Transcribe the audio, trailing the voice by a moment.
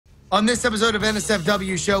On this episode of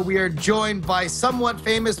NSFW Show, we are joined by somewhat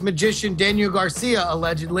famous magician Danny Garcia,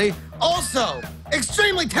 allegedly. Also,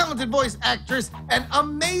 extremely talented voice actress and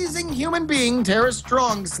amazing human being Tara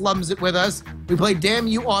Strong slums it with us. We play Damn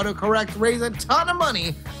You Autocorrect, raise a ton of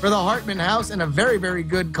money for the Hartman House and a very, very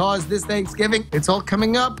good cause this Thanksgiving. It's all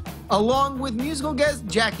coming up, along with musical guest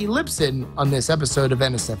Jackie Lipson on this episode of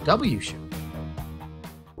NSFW Show.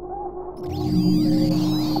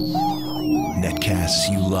 Netcasts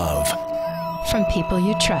you love. From people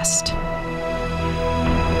you trust.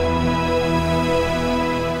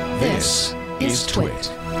 This is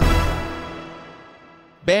Twit.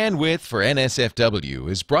 Bandwidth for NSFW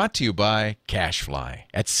is brought to you by CashFly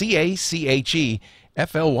at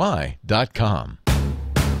CACHEFLY.com.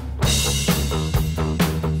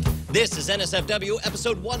 This is NSFW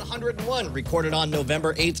episode 101, recorded on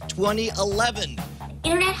November 8th, 2011.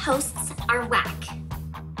 Internet hosts are whack.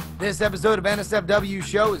 This episode of NSFW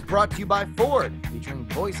Show is brought to you by Ford, featuring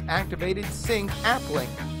voice-activated sync app link.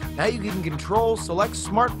 Now you can control select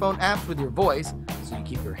smartphone apps with your voice, so you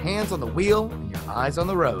keep your hands on the wheel and your eyes on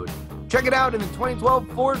the road. Check it out in the 2012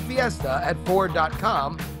 Ford Fiesta at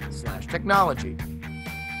ford.com/technology.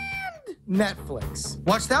 Netflix.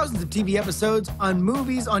 Watch thousands of TV episodes on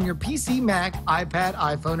movies on your PC, Mac, iPad,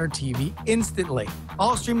 iPhone, or TV instantly.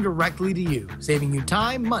 All streamed directly to you, saving you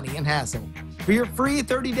time, money, and hassle. For your free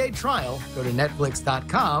 30-day trial, go to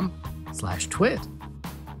netflix.com/twit.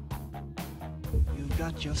 You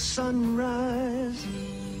got your sunrise,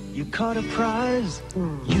 you caught a prize,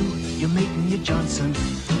 you're making your Johnson.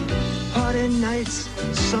 Party nights,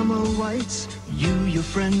 summer whites, your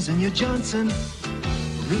friends and your Johnson.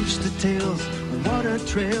 Rooster tails, water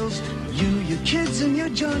trails, your kids and your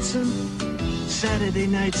Johnson. Saturday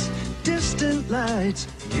nights, distant lights,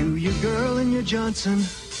 your girl and your Johnson.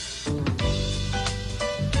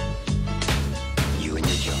 You and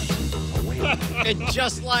your Johnson away. And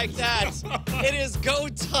just like that, it is go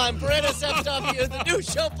time for NSFW, the new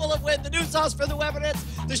show full of wit, the new sauce for the weaponets,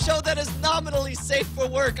 the show that is nominally safe for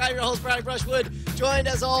work. I'm your host, Brian Brushwood, joined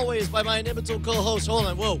as always by my inimitable co-host. Hold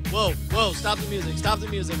on, whoa, stop the music,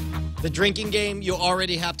 The drinking game, you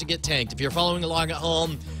already have to get tanked. If you're following along at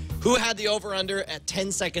home, who had the over-under at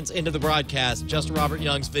 10 seconds into the broadcast? Justin Robert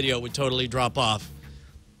Young's video would totally drop off.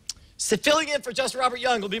 So filling in for Justin Robert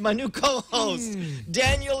Young will be my new co-host,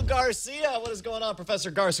 Daniel Garcia. What is going on, Professor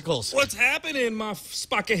Garsicles? What's happening, my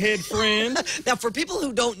spock-ahead friend? Now, for people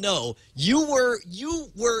who don't know, you were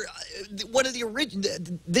one of the original.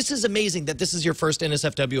 This is amazing that this is your first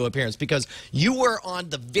NSFW appearance, because you were on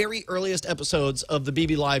the very earliest episodes of the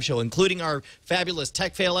BB Live show, including our fabulous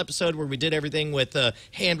Tech Fail episode where we did everything with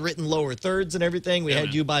handwritten lower thirds and everything. We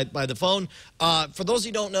had you by the phone. For those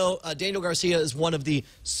who don't know, Daniel Garcia is one of the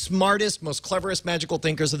smartest, most cleverest magical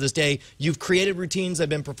thinkers of this day. You've created routines that have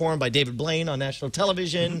been performed by David Blaine on national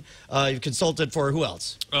television. You've consulted for who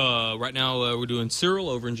else? Right now, we're doing Cyril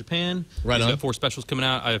over in Japan. Right He's on. got 4 specials coming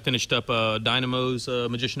out. I finished up Dynamo's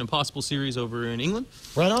Magician Impossible series over in England.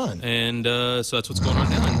 Right on. And so that's what's going on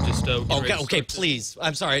now. And just Okay, please.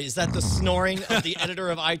 I'm sorry. Is that the snoring of the editor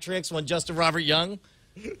of iTricks when Justin Robert Young?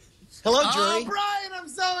 Hello, jury. Oh, Brian, I'm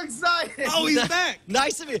so excited. Oh, he's back.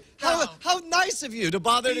 Nice of you. How nice of you to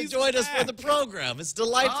bother to join us for the program. It's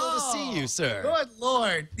delightful to see you, sir. Good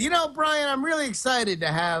Lord. You know, Brian, I'm really excited to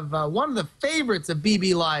have one of the favorites of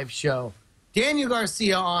BB Live show, Daniel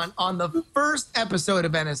Garcia, on the first episode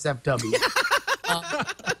of NSFW.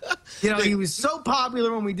 He was so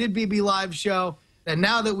popular when we did BB Live show that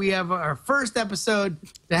now that we have our first episode,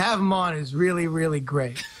 to have him on is really, really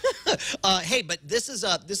great. Hey, but this is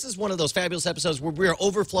one of those fabulous episodes where we are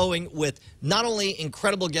overflowing with not only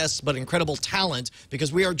incredible guests but incredible talent,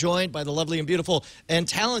 because we are joined by the lovely and beautiful and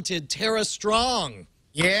talented Tara Strong.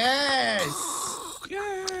 Yes.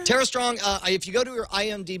 Tara Strong, if you go to your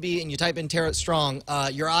IMDb and you type in Tara Strong,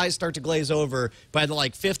 your eyes start to glaze over by the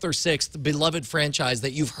 5th or 6th beloved franchise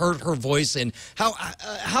that you've heard her voice in.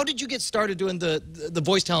 How did you get started doing the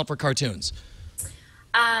voice talent for cartoons?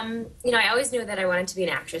 I always knew that I wanted to be an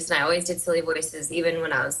actress, and I always did silly voices, even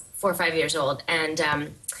when I was 4 or 5 years old. And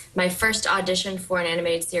my first audition for an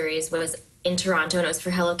animated series was in Toronto, and it was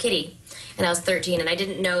for Hello Kitty. And I was 13, and I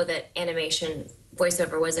didn't know that animation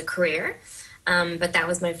voiceover was a career. But that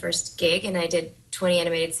was my first gig, and I did 20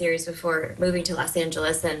 animated series before moving to Los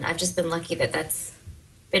Angeles, and I've just been lucky that that's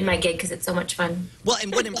been my gig because it's so much fun. Well,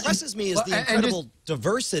 and what impresses me is the incredible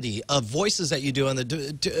diversity of voices that you do and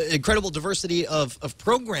the incredible diversity of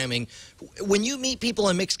programming. When you meet people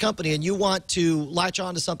in mixed company and you want to latch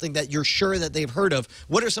on to something that you're sure that they've heard of,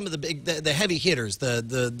 what are some of the heavy hitters,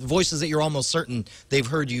 the voices that you're almost certain they've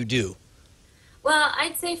heard you do? Well,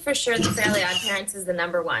 I'd say for sure the Fairly Odd Parents is the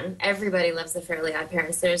 #1. Everybody loves the Fairly Odd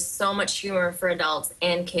Parents. There's so much humor for adults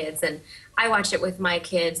and kids, and I watch it with my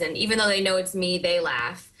kids, and even though they know it's me, they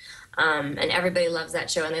laugh. And everybody loves that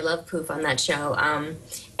show, and they love Poof on that show.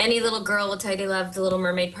 Any little girl will tell you they love The Little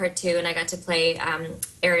Mermaid Part 2, and I got to play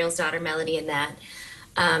Ariel's daughter, Melody, in that.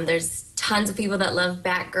 There's tons of people that love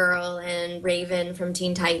Batgirl and Raven from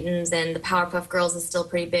Teen Titans, and the Powerpuff Girls is still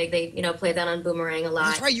pretty big. They, play that on Boomerang a lot.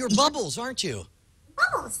 That's right, you're Bubbles, aren't you?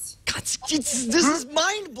 Bubbles. God, this is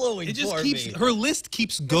mind-blowing It just for keeps me. her list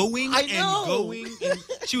keeps going I know. and going. And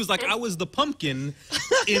she was like, I was the pumpkin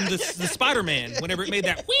in the Spider-Man. Whenever it made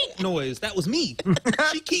that wheek noise, that was me.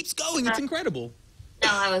 She keeps going. It's incredible. No,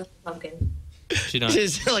 I was the pumpkin. She done.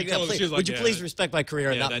 She's like, She was like, would you yeah, please respect my career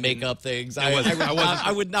and yeah, not that make didn't- up things? I wasn't-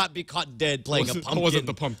 I would not be caught dead playing a pumpkin. I wasn't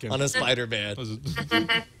the pumpkin. On a Spider-Man.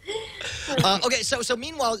 Okay, so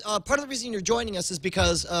meanwhile, part of the reason you're joining us is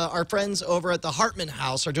because our friends over at the Hartman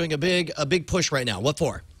House are doing a big push right now. What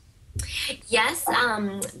for? Yes,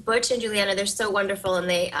 Butch and Juliana, they're so wonderful, and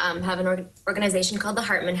they have an organization called the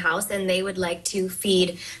Hartman House, and they would like to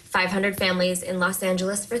feed 500 families in Los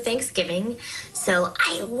Angeles for Thanksgiving. So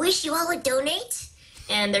I wish you all would donate.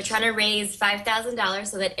 And they're trying to raise $5,000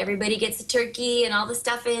 so that everybody gets a turkey and all the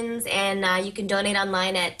stuffings. And you can donate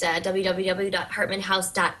online at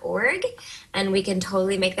www.hartmanhouse.org. And we can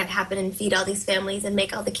totally make that happen and feed all these families and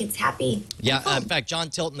make all the kids happy. Yeah, in fact, John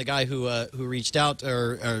Tilton, the guy who reached out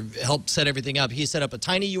or helped set everything up, he set up a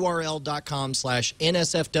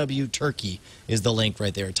tinyurl.com/NSFW turkey is the link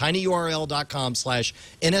right there.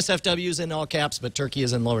 tinyurl.com/NSFW is in all caps, but turkey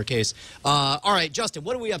is in lowercase. All right, Justin,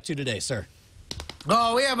 what are we up to today, sir?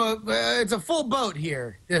 Oh, we have it's a full boat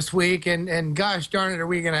here this week, and gosh darn it, are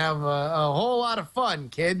we going to have a whole lot of fun,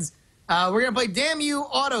 kids. We're going to play Damn You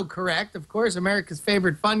Autocorrect, of course, America's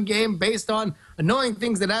favorite fun game based on annoying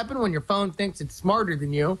things that happen when your phone thinks it's smarter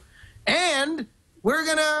than you. And we're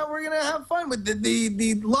gonna have fun with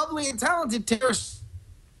the lovely and talented Tara.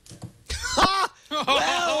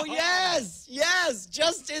 Well, yes,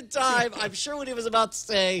 just in time. I'm sure what he was about to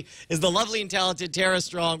say is the lovely and talented Tara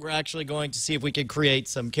Strong. We're actually going to see if we can create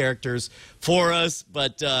some characters for us.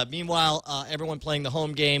 But meanwhile, everyone playing the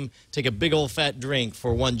home game, take a big old fat drink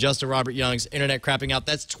for one Justin Robert Young's internet crapping out.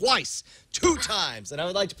 That's twice, 2 times. And I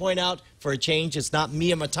would like to point out, for a change, it's not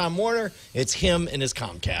me and my Time Warner. It's him and his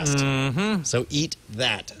Comcast. So eat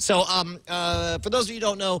that. So for those of you who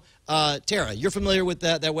don't know, Tara, you're familiar with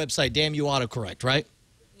that website, Damn You Autocorrect, right?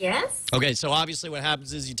 Yes. Okay, so obviously what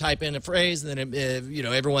happens is you type in a phrase, and then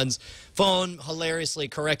everyone's phone hilariously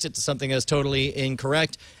corrects it to something that's totally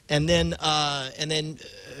incorrect, and then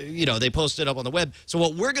they post it up on the web. So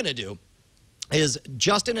what we're going to do is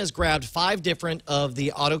Justin has grabbed 5 different of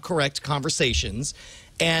the autocorrect conversations,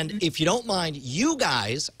 and if you don't mind, you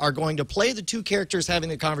guys are going to play the 2 characters having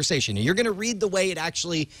the conversation. And you're going to read the way it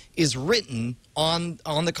actually is written on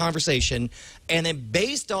the conversation, and then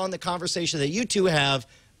based on the conversation that you 2 have,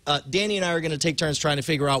 Danny and I are going to take turns trying to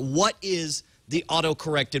figure out what is the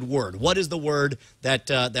auto-corrected word. What is the word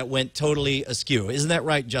that went totally askew? Isn't that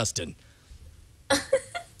right, Justin?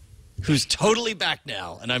 Who's totally back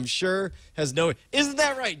now, and I'm sure has no... Isn't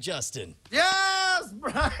that right, Justin? Yes,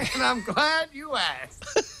 Brian, I'm glad you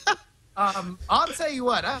asked. I'll tell you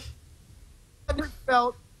what, I never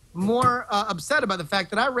felt more upset about the fact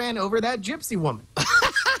that I ran over that gypsy woman.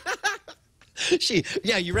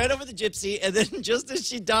 You ran over the gypsy, and then just as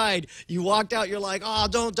she died, you walked out. You're like, "Oh,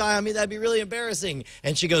 don't die on me. That'd be really embarrassing."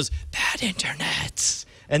 And she goes, "Bad internet."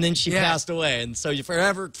 And then she passed away, and so you're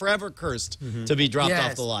forever cursed to be dropped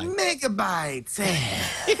off the line. Megabytes.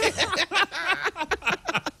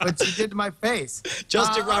 What you did to my face.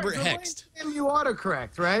 Justin Robert so Hext. You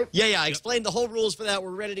autocorrect, right? Yeah, I explained the whole rules for that. We're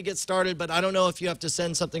ready to get started, but I don't know if you have to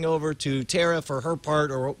send something over to Tara for her part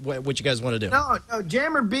or what you guys want to do. No,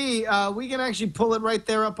 Jammer B, we can actually pull it right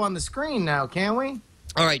there up on the screen now, can we?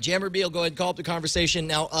 All right, Jammer B will go ahead and call up the conversation.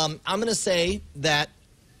 Now, I'm going to say that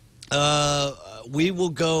we will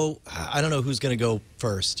go, I don't know who's going to go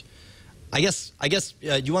first. I guess. You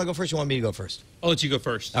want to go first or you want me to go first? I'll let you go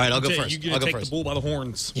first. All right, I'll go first. You're going to take the bull by the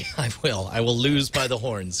horns. Yeah, I will. I will lose by the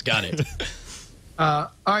horns. Got it. All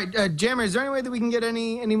right, Jammer, is there any way that we can get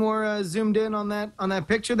any more zoomed in on that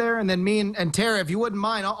picture there? And then me and Tara, if you wouldn't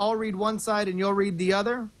mind, I'll read one side and you'll read the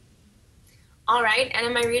other. All right. And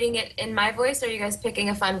am I reading it in my voice, or are you guys picking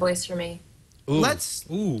a fun voice for me?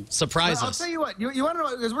 Ooh, surprise us. I'll tell you what. You want to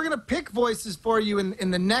know, because we're going to pick voices for you in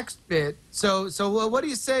the next bit. So what do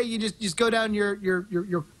you say? You just go down your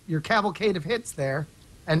cavalcade of hits there,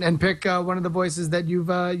 and pick one of the voices that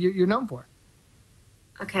you're known for.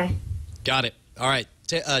 Okay. Got it. All right,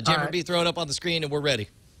 Jammer right. B, throw it up on the screen, and we're ready.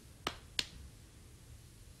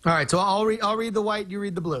 All right, so I'll read the white, you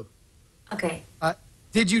read the blue. Okay.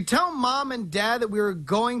 Did you tell Mom and Dad that we were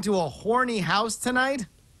going to a horny house tonight?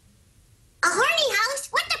 A horny house?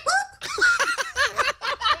 What the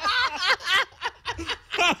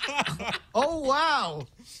poop? Oh, wow.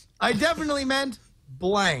 I definitely meant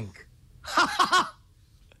blank.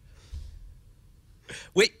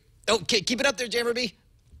 Wait. Okay, keep it up there, Jammer B.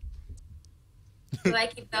 Do I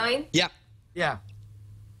keep going? Yeah. Yeah.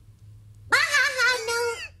 Bahaha,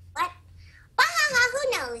 no. What? Bahaha,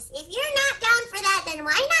 who knows? If you're not down for that, then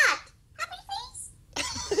why not? Happy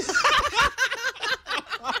face?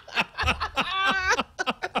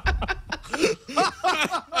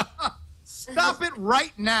 Stop it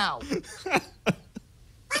right now. But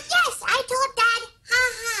yes, I told Dad.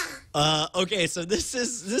 Ha Okay, so this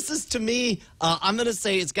is to me. I'm gonna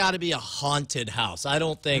say it's got to be a haunted house. I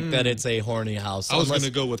don't think that it's a horny house. I was going to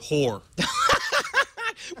go with whore.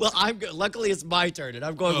 Well, luckily it's my turn, and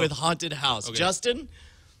I'm going with haunted house. Okay. Justin.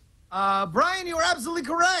 Brian, you were absolutely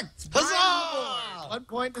correct. Huzzah! 1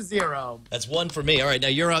 point to 0. That's one for me. All right, now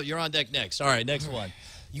you're on deck next. All right, next one.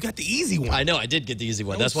 You got the easy one. I know, I did get the easy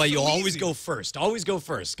one. That That's was why you so always easy. go first. Always go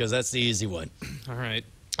first, because that's the easy one. All right.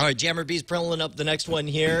 All right, Jammer B's pulling up the next one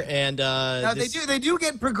here, and Now, they do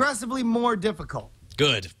get progressively more difficult.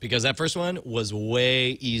 good, because that first one was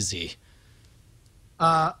way easy.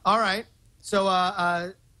 All right.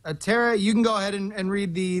 So, Tara, you can go ahead and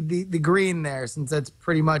read the green there, since that's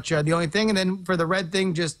pretty much the only thing. And then for the red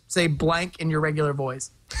thing, just say blank in your regular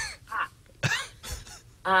voice.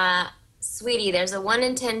 Sweetie, there's a 1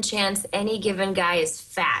 in 10 chance any given guy is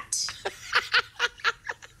fat.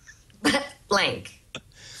 Blank.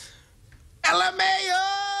 LMAO!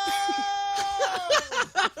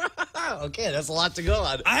 Okay, that's a lot to go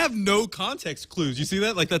on. I have no context clues. You see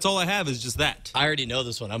that? Like, that's all I have is just that. I already know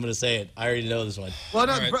this one. I'm going to say it. I already know this one. Well,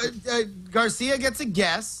 no, All right. Garcia gets a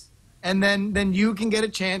guess, and then you can get a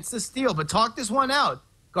chance to steal. But talk this one out.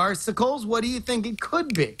 Garsicles, what do you think it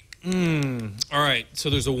could be? All right. So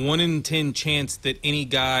there's a 1 in 10 chance that any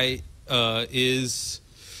guy is,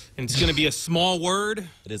 and it's going to be a small word,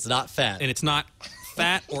 But it's not fat. and it's not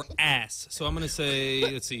fat or ass. So I'm going to say,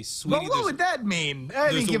 let's see, sweetie. But what there's- would that mean?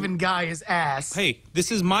 Any there's a- given guy is ass. Hey,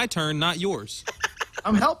 this is my turn, not yours.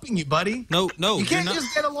 I'm helping you, buddy. No, You can't you're not.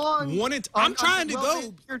 just get along. I'm trying to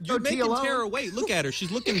go. Your You're making tortilla Tara alone. wait. Look at her. She's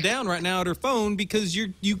looking down right now at her phone because you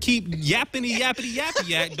keep yappity yappity yappy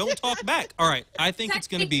yak. Don't talk back. All right. I think it's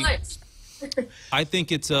gonna be. I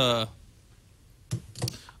think it's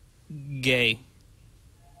gay.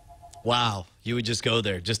 Wow. You would just go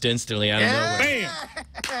there, just instantly out of nowhere.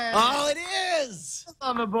 Bam. Oh, it is!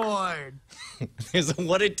 On the board. There's a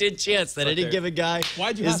 1 in 10 chance that any there. given guy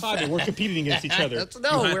Why'd you is high five me? We're competing against each other.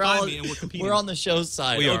 No, You we're high-five all me and we're competing. we're on the show's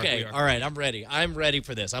side. We are, Okay, we are. all right, I'm ready. I'm ready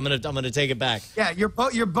for this. I'm gonna take it back. Yeah, you're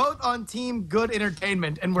both on team good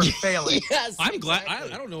entertainment, and we're failing. Yes, I'm glad.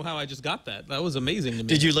 exactly. I don't know how I just got that. That was amazing to me.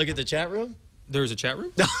 Did you look at the chat room? There's a chat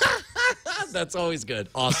room. That's always good.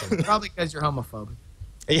 Awesome. Probably because you're homophobic.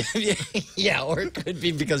 Yeah, or it could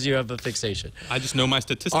be because you have a fixation. I just know my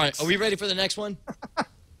statistics. All right, are we ready for the next one?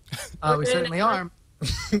 We certainly are.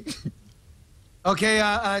 Okay,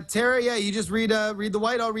 Tara, yeah, you just read the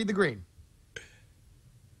white, I'll read the green.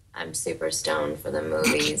 I'm super stoned for the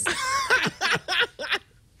movies.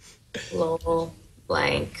 Lol.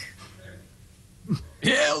 Blank.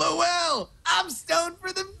 LOL, I'm stoned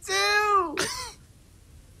for them too.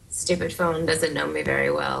 Stupid phone doesn't know me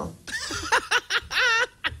very well.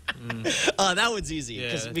 That one's easy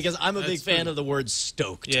Yeah, because I'm a big that's fan pretty- of the word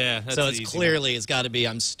stoked. Yeah, that's so the it's easy clearly it's got to be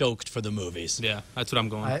I'm stoked for the movies. Yeah, that's what I'm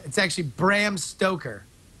going. It's actually Bram Stoker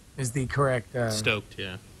is the correct. Stoked.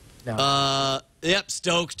 Yeah. No. Yep,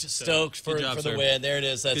 stoked for, Good job, for the sir. win. There it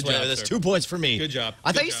is. That's Good whatever. job, That's sir. 2 points for me. Good job.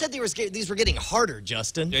 I thought Good you job. said these were getting harder,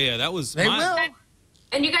 Justin. Yeah, that was. They mine. will.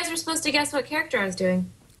 And you guys were supposed to guess what character I was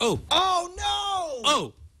doing. Oh. Oh no!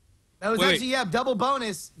 Oh. That was Wait. actually, yeah, double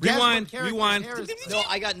bonus. Guess what Rewind, character rewind. Tara's- No,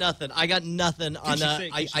 I got nothing. I got nothing on you say-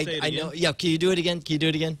 can you say it I know. again? Yeah, can you do it again? Can you do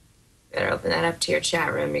it again? Better open that up to your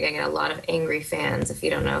chat room. You're gonna get a lot of angry fans if you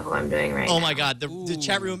don't know who I'm doing right now. Oh my God, the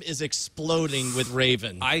chat room is exploding with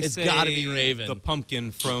Raven. It's say got to be Raven. the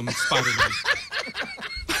pumpkin from Spider-Man.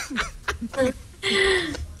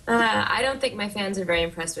 I don't think my fans are very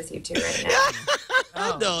impressed with you two right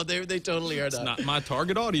now. No, they totally are It's not. not my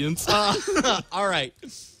target audience. All right,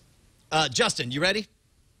 Justin, you ready?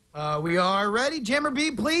 We are ready. Jammer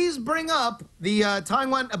B, please bring up the time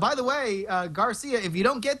one. By the way, Garcia, if you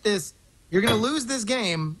don't get this, you're going to lose this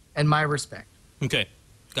game, and my respect. Okay,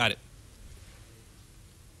 got it.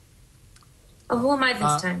 Oh, who am I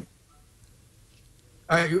this time?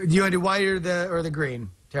 Do you want to do white or the green,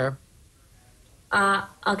 Tara?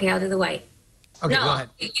 Okay, I'll do the white. Okay, no, go ahead.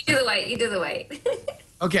 You do the white. You do the white.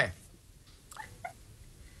 Okay.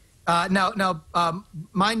 Now,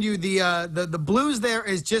 mind you, the blues there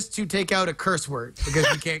is just to take out a curse word because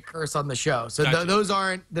we can't curse on the show. So Gotcha. those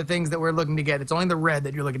aren't the things that we're looking to get. It's only the red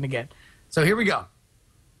that you're looking to get. So here we go.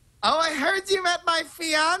 Oh, I heard you met my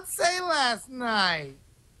fiance last night.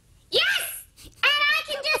 Yes! And I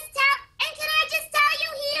can just tell, and can I just tell you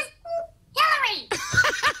he is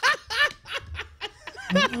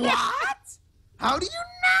Hillary? What? How do you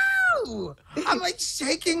know? I'm like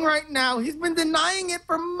shaking right now. He's been denying it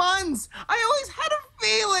for months. I always had a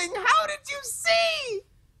feeling. How did you see?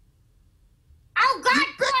 Oh, God, You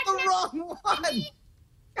picked the wrong one.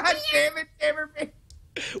 God damn it, Timothy.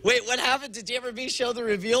 Wait, what happened? Did you ever show the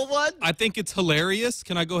reveal one? I think it's hilarious.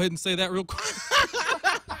 Can I go ahead and say that real quick?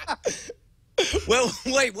 Well,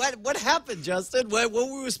 wait, what happened, Justin? What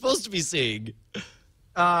were we supposed to be seeing?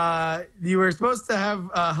 You were supposed to have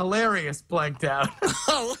hilarious blanked out.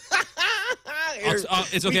 Oh,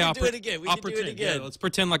 It's okay. We can I'll do it again. We I'll can do pretend. it again. Yeah, let's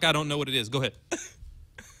pretend like I don't know what it is. Go ahead.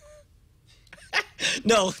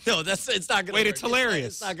 No, it's not gonna. Wait, work. it's hilarious.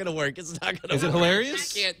 It's not gonna work. It's not gonna. Is it work.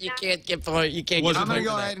 hilarious? You can't get point. You can't. Was get it I'm gonna point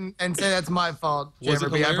go for that. ahead and say that's my fault, Was it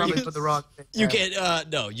Jammer B. I probably hilarious? put the wrong thing. You there.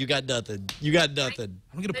 can't. No, you got nothing. You got nothing.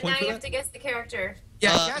 I'm gonna But point now for you have that. to guess the character.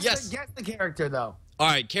 Yeah, yes. guess the character though. All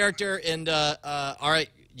right, character and all right.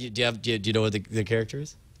 Do you know what the character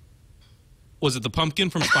is? Was it the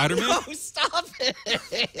pumpkin from Spider-Man? No, stop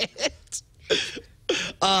it.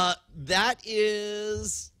 That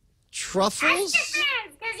is Truffles. Because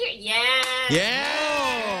you're,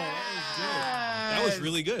 Yeah. That was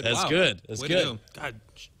really good. That's Wow. good. That's Way to good. go. God,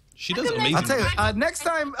 she does amazing. I'll tell you. Next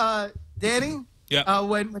time, Danny. Yeah.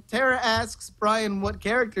 When Tara asks Brian what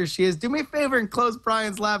character she is, do me a favor and close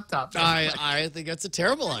Brian's laptop. I think that's a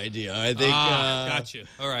terrible idea. I think. Gotcha.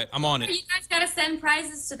 All right, I'm on You it. guys gotta send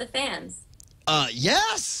prizes to the fans.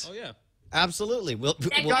 Yes. Oh yeah. Absolutely. We'll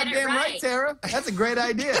Get it Goddamn right, right. Tara. That's a great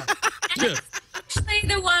idea. Yeah. Especially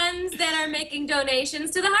the ones that are making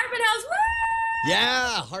donations to the Hartman House. Woo!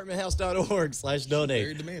 Yeah, hartmanhouse.org/donate.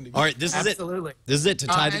 Very demanding. All right, this is it. Absolutely. This is it to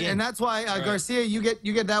tie the And game. that's why, Garcia, you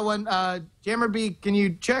get that one. Jammer B, can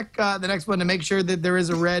you check the next one to make sure that there is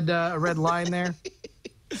a red line there?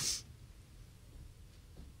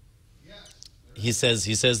 He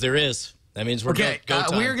says there is. That means we're Okay, go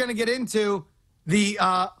time. we're going to get into the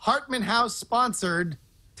Hartman House sponsored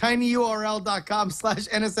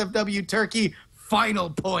tinyurl.com/NSFW Turkey final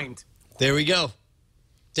point. There we go.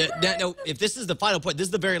 Now, if this is the final point, this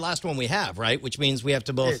is the very last one we have, right? Which means we have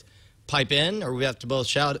to both pipe in or we have to both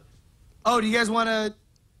shout. Oh, do you guys want to?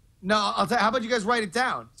 No, how about you guys write it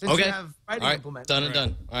down since Okay. you have writing All right, implement. done and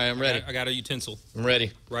done. All right, I'm ready. I got a utensil. I'm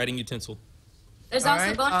ready. Writing utensil. There's All also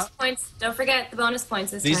right, bonus points. Don't forget the bonus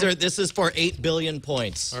points this time. This is for 8 billion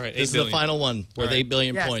points. All right, 8 this is the billion. final one worth All right. 8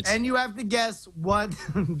 billion Yes, points. and you have to guess what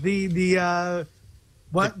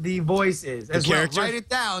the voice is. As well. character? Write it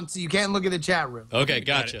down so you can't look at the chat room. Okay,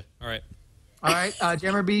 Got gotcha. it. All right. All right,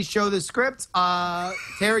 Jammer B, show the script.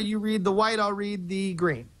 Tara, you read the white. I'll read the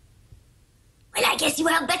green. Well, I guess you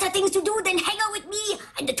have better things to do than hang out with me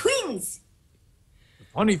and the twins.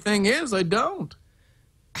 Funny thing is, I don't.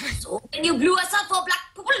 So when you blew us up for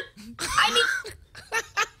black people, I mean,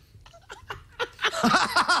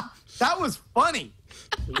 That was funny.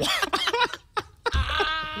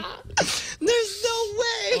 There's no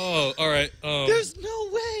way. Oh, all right. There's no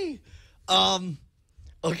way.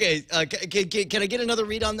 Okay. Can I get another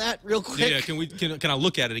read on that real quick? Yeah. Can I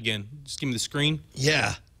look at it again? Just give me the screen.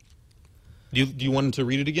 Yeah. Do you want him to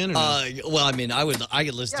read it again? Or no? Well, I mean, I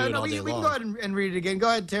could listen to it all we day can long. go ahead and read it again. Go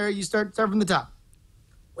ahead, Tara. You start from the top.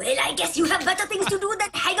 well, I guess you have better things to do than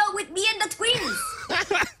hang out with me and the twins.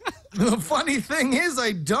 The funny thing is,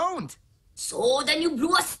 I don't. So then you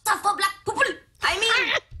blew us up for black people. I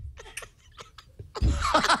mean,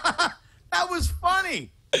 That was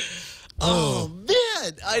funny. Oh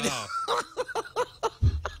man!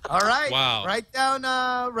 All right. Wow. Write down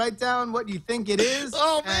what you think it is.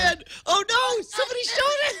 Oh man! Oh no! Somebody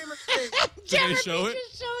showed it. Did they show it?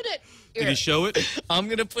 Just showed it. Did he show it? I'm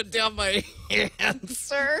gonna put down my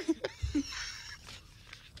answer.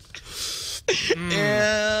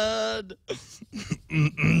 And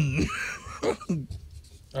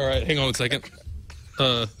All right. Hang on a second.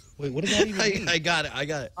 Wait. What did that even mean? I got it.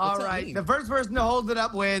 All What's that right. mean? The first person to hold it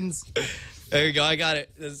up wins. There you go. I got it.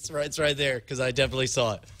 It's right there because I definitely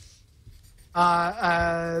saw it.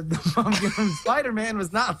 The pumpkin from Spider-Man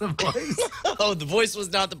was not the voice. Oh, the voice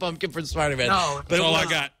was not the pumpkin from Spider-man. No. but That's all I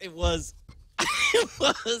was- got. It was. It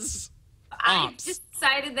was. I Ops. just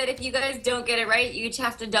decided that if you guys don't get it right, you each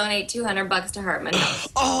have to donate $200 to Hartman House.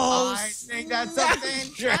 Oh, I think that's a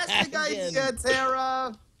fantastic idea,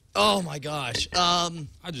 Tara. Oh my gosh. I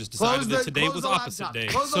just decided that today was opposite laptop. day.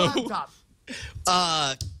 Close the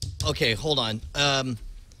laptop. Okay, hold on.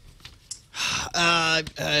 I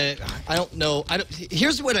don't know.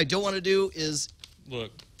 Here's what I don't want to do is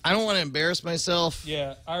Look. I don't want to embarrass myself.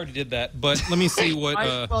 Yeah, I already did that, but let me see what.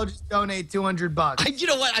 Well, just donate $200. You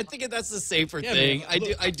know what? I think that's the safer thing.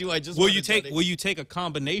 Man, I do. I just. Will you take a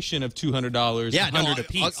combination of $200? Yeah, $100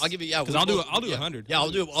 apiece. I'll give you. Yeah, because I'll do 100. Yeah, I'll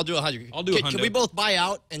do 100. I'll do 100. Can we both buy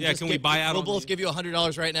out? And yeah, can we buy out? We'll both give you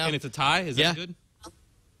 $100 right now. And it's a tie. Is that good?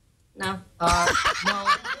 No. No.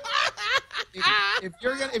 If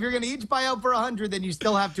you're gonna each buy out for 100, then you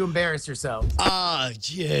still have to embarrass yourself. Yeah.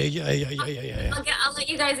 I'll let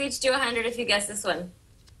you guys each do 100 if you guess this one.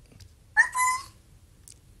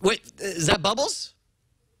 Wait, is that Bubbles?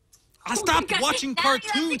 I stopped watching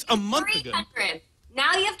cartoons a month ago.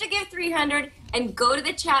 Now you have to give 300 and go to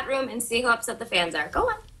the chat room and see how upset the fans are. Go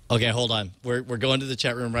on. Okay, hold on. We're going to the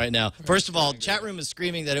chat room right now. First of all, chat room is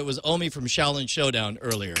screaming that it was Omi from Shaolin Showdown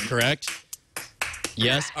earlier, correct?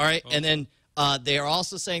 Yes. All right. And then they are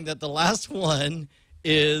also saying that the last one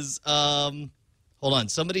is hold on.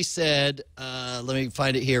 Somebody said let me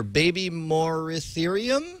find it here. Baby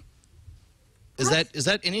Moritherium. Is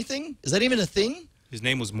that anything? Is that even a thing? His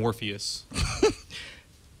name was Morpheus.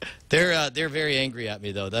 They're very angry at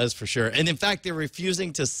me though. That is for sure. And in fact, they're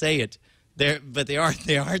refusing to say it. But they are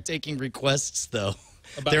taking requests though.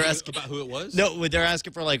 About who it was? No, they're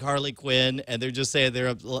asking for like Harley Quinn, and they're just saying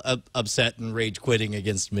they're upset and rage quitting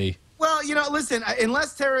against me. Well, listen,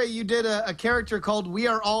 unless, Tara, you did a character called We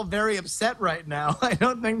Are All Very Upset Right Now, I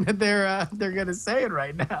don't think that they're going to say it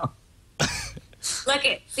right now. Look,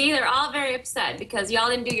 see, they're all very upset because y'all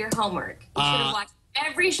didn't do your homework. You should have watched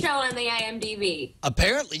every show on the IMDb.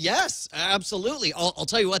 Apparently, yes, absolutely. I'll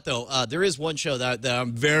tell you what, though. There is one show that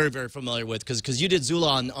I'm very, very familiar with because you did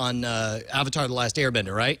Zula on Avatar The Last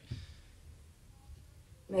Airbender, right?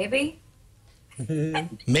 Maybe.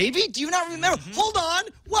 Maybe? Do you not remember? Hold on.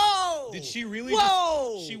 Whoa. Did she really?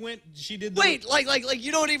 Whoa. She did the... Wait, like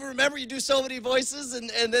you don't even remember? You do so many voices and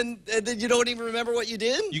then you don't even remember what you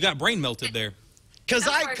did? You got brain melted there. Because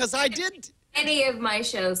I did... Any of my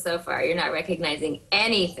shows so far, you're not recognizing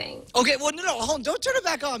anything. Okay, well, no, hold on. Don't turn it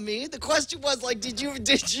back on me. The question was, like, did you?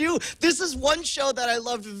 This is one show that I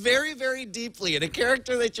loved very, very deeply, and a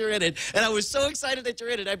character that you're in it, and I was so excited that you're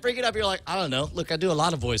in it. I bring it up, you're like, I don't know. Look, I do a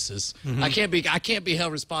lot of voices. I can't be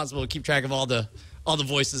held responsible to keep track of all the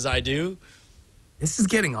voices I do. This is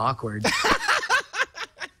getting awkward.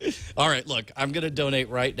 All right, look, I'm going to donate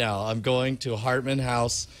right now. I'm going to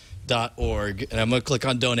HartmanHouse.org, and I'm going to click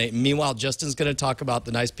on donate. Meanwhile, Justin's going to talk about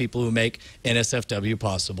the nice people who make NSFW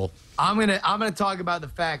possible. I'm gonna talk about the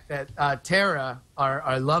fact that Tara,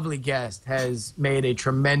 our lovely guest, has made a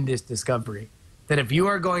tremendous discovery. That if you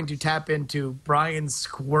are going to tap into Brian's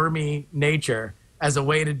squirmy nature as a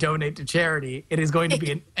way to donate to charity, it is going to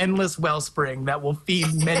be an endless wellspring that will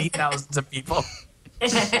feed many thousands of people.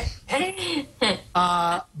 But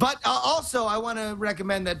also, I want to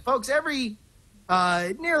recommend that folks,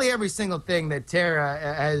 nearly every single thing that Tara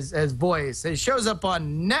has voiced shows up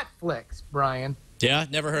on Netflix. Brian, yeah,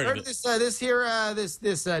 never heard of it. This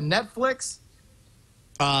Netflix?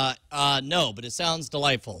 No, but it sounds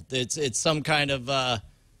delightful. It's some kind of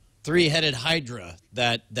three-headed hydra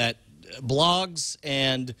that blogs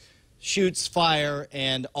and shoots fire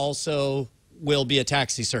and also will be a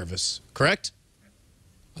taxi service. Correct?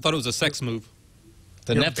 I thought it was a sex move.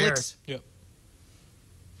 The Netflix? Yeah.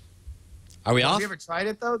 Are we off? Have you ever tried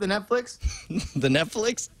it, though, the Netflix? The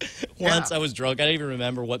Netflix? Once Yeah. I was drunk. I don't even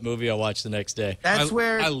remember what movie I watched the next day. That's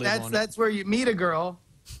where you meet a girl,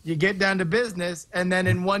 you get down to business, and then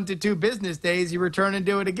in 1 to 2 business days, you return and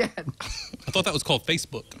do it again. I thought that was called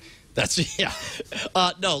Facebook. That's, yeah.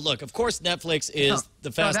 No, look, of course Netflix is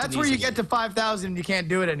the fast that's and where you easy get to 5,000 and you can't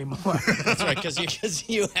do it anymore. That's right, because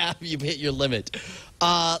you've hit your limit.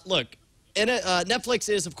 Look, Netflix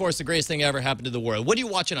is, of course, the greatest thing ever happened to the world. What are you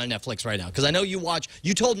watching on Netflix right now? Because I know you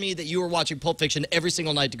told me that you were watching Pulp Fiction every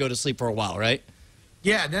single night to go to sleep for a while, right?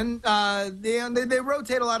 Yeah, then they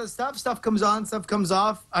rotate a lot of stuff. Stuff comes on, stuff comes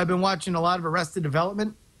off. I've been watching a lot of Arrested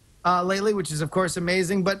Development lately, which is, of course,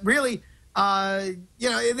 amazing. But really, it's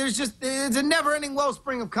a never-ending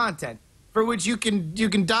wellspring of content for which you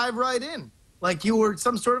can dive right in, like you were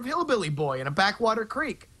some sort of hillbilly boy in a backwater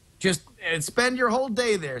creek. Just spend your whole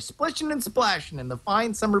day there, splishing and splashing in the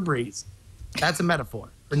fine summer breeze. That's a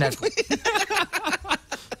metaphor for Netflix.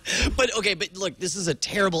 But okay, but look, this is a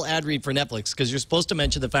terrible ad read for Netflix because you're supposed to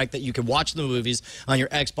mention the fact that you can watch the movies on your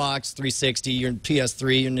Xbox 360, your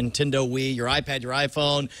PS3, your Nintendo Wii, your iPad, your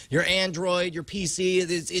iPhone, your Android, your PC.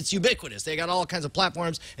 It's ubiquitous. They got all kinds of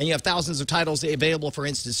platforms, and you have thousands of titles available for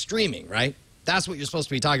instant streaming, right? That's what you're supposed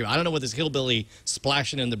to be talking about. I don't know what this hillbilly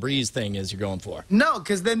splashing in the breeze thing is you're going for. No,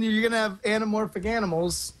 because then you're going to have anamorphic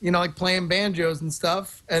animals, you know, like playing banjos and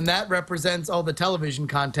stuff, and that represents all the television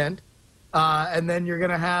content. And then you're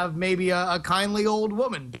going to have maybe a kindly old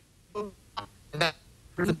woman.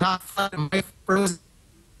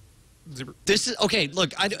 This is okay.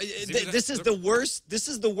 Look, this is the worst. This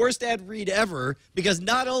is the worst ad read ever because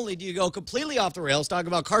not only do you go completely off the rails, talking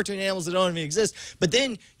about cartoon animals that don't even exist, but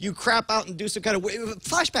then you crap out and do some kind of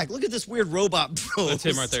flashback. Look at this weird robot bro. That's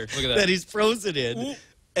him right there. Look at that. That he's frozen in. Ooh.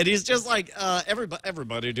 And he's just like,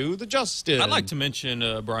 everybody do the justice. I'd like to mention,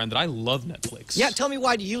 Brian, that I love Netflix. Yeah, tell me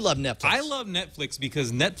why do you love Netflix? I love Netflix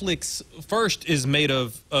because Netflix, first, is made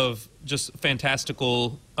of just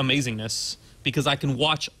fantastical amazingness because I can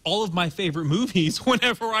watch all of my favorite movies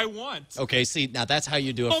whenever I want. Okay, see, now that's how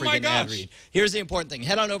you do a freaking ad read. Here's the important thing.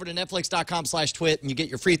 Head on over to netflix.com/twit and you get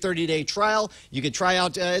your free 30-day trial. You can try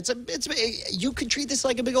out, you can treat this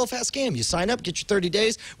like a big old fat scam. You sign up, get your 30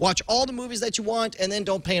 days, watch all the movies that you want, and then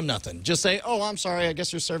don't pay them nothing. Just say, oh, I'm sorry, I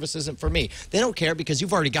guess your service isn't for me. They don't care because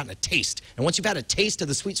you've already gotten a taste. And once you've had a taste of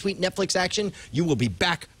the sweet, sweet Netflix action, you will be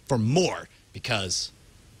back for more because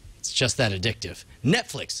it's just that addictive.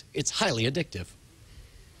 Netflix, it's highly addictive.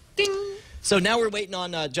 Ding. So now we're waiting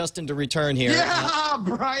on Justin to return here. Yeah,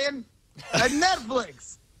 Brian.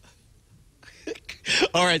 Netflix.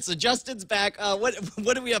 All right, so Justin's back.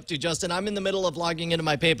 What are we up to, Justin? I'm in the middle of logging into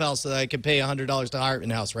my PayPal so that I can pay $100 to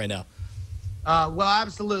Hartman House right now. Well,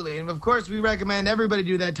 absolutely. And, of course, we recommend everybody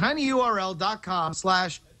do that.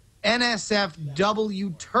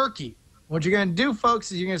 tinyurl.com/NSFW Turkey. What you're going to do,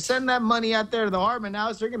 folks, is you're going to send that money out there to the Hartman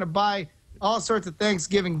House. You're going to buy all sorts of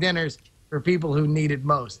Thanksgiving dinners for people who need it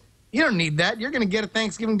most. You don't need that. You're going to get a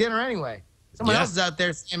Thanksgiving dinner anyway. Someone else is out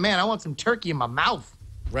there saying, man, I want some turkey in my mouth.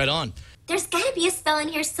 Right on. There's got to be a spell in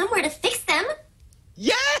here somewhere to fix them.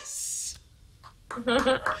 Yes!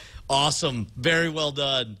 Awesome. Very well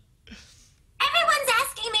done. Everyone's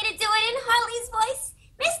asking me to do it in Harley's voice.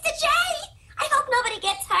 Mr. J, I hope nobody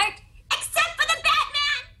gets hurt, except for the Batman.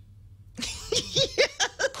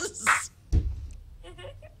 Yes!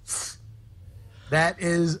 That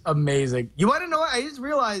is amazing. You want to know what? I just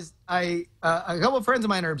realized a couple of friends of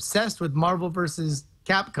mine are obsessed with Marvel versus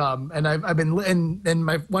Capcom, and I've been and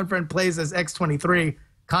my one friend plays as X-23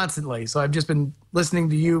 constantly, so I've just been listening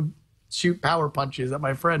to you shoot power punches at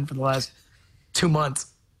my friend for the last 2 months.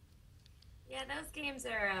 Yeah, those games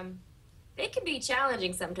are they can be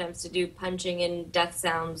challenging sometimes to do punching and death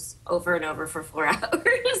sounds over and over for 4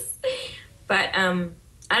 hours. But I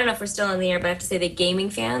don't know if we're still in the air, but I have to say the gaming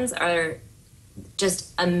fans are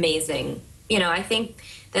just amazing. You know, I think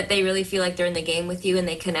that they really feel like they're in the game with you and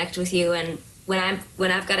they connect with you. And when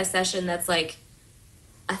I've got a session that's like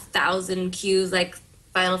 1,000 cues, like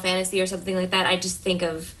Final Fantasy or something like that, I just think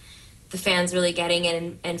of the fans really getting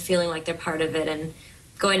it and feeling like they're part of it. And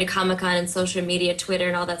going to Comic-Con and social media, Twitter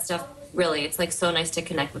and all that stuff, really, it's like so nice to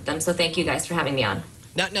connect with them. So thank you guys for having me on.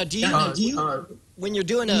 Now do you when you're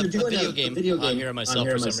doing a video game, I'm hearing myself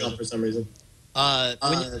for some reason.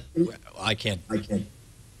 I can't.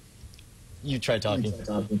 You try talking.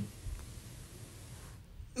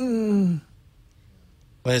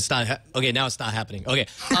 Well, it's not. Okay, now it's not happening. Okay.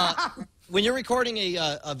 When you're recording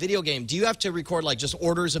a video game, do you have to record like just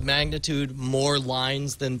orders of magnitude more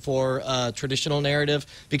lines than for traditional narrative?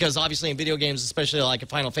 Because obviously in video games, especially like a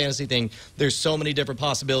Final Fantasy thing, there's so many different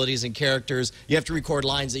possibilities and characters. You have to record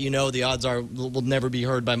lines that you know the odds are will never be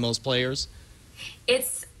heard by most players.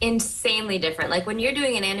 It's insanely different. Like when you're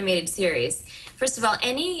doing an animated series, first of all,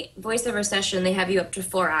 any voiceover session, they have you up to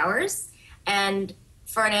 4 hours. And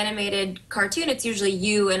for an animated cartoon, it's usually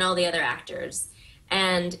you and all the other actors.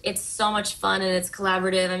 And it's so much fun and it's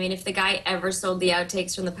collaborative. I mean, if the guy ever sold the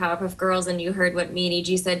outtakes from the Powerpuff Girls and you heard what me and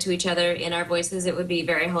E.G. said to each other in our voices, it would be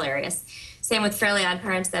very hilarious. Same with Fairly Odd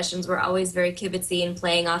Parents sessions. We're always very kibitzy and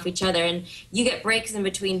playing off each other. And you get breaks in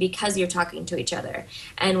between because you're talking to each other.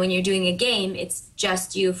 And when you're doing a game, it's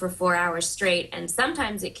just you for 4 hours straight. And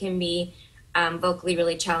sometimes it can be vocally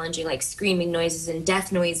really challenging, like screaming noises and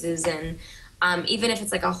death noises and even if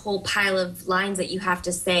it's like a whole pile of lines that you have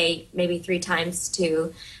to say maybe 3 times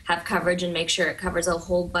to have coverage and make sure it covers a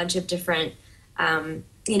whole bunch of different,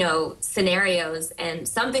 scenarios. And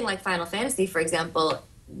something like Final Fantasy, for example,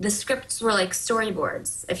 the scripts were like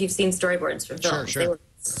storyboards. If you've seen storyboards for films, Sure. They were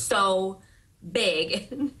so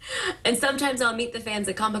big. And sometimes I'll meet the fans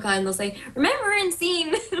at Comic-Con and they'll say, remember in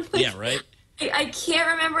scene? Like, yeah, right? I can't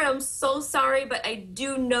remember it. I'm so sorry, but I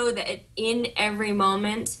do know that in every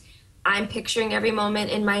moment, I'm picturing every moment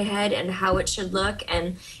in my head and how it should look.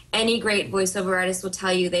 And any great voiceover artist will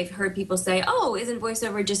tell you they've heard people say, oh, isn't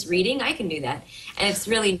voiceover just reading? I can do that. And it's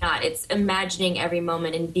really not. It's imagining every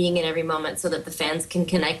moment and being in every moment so that the fans can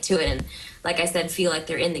connect to it. And like I said, feel like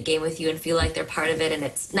they're in the game with you and feel like they're part of it. And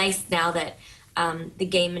it's nice now that the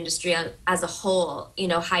game industry as a whole, you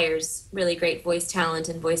know, hires really great voice talent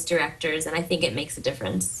and voice directors, and I think it makes a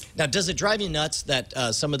difference. Now, does it drive you nuts that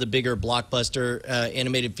some of the bigger blockbuster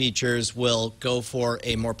animated features will go for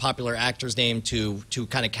a more popular actor's name to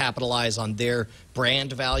kind of capitalize on their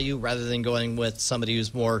brand value rather than going with somebody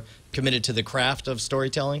who's more committed to the craft of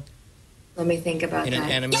storytelling? Let me think about that. In an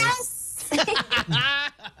anime? Yes!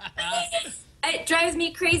 It drives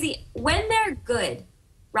me crazy. When they're good,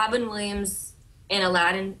 Robin Williams in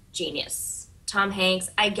Aladdin, genius. Tom Hanks,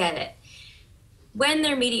 I get it. When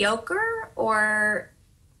they're mediocre or,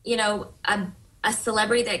 you know, a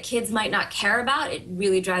celebrity that kids might not care about, it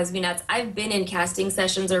really drives me nuts. I've been in casting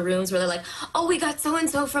sessions or rooms where they're like, oh, we got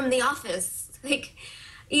so-and-so from The Office. Like,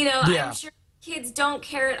 you know, yeah. I'm sure kids don't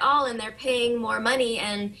care at all and they're paying more money.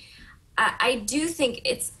 And I do think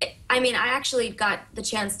it's, I mean, I actually got the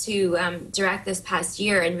chance to direct this past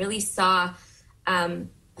year and really saw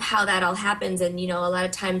how that all happens. And, you know, a lot of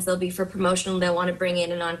times they'll be for promotional. They'll want to bring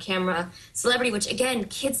in an on-camera celebrity, which, again,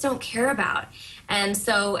 kids don't care about. And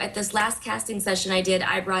so at this last casting session I did,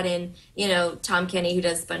 I brought in, you know, Tom Kenny, who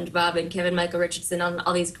does SpongeBob, and Kevin Michael Richardson, on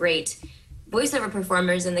all these great voiceover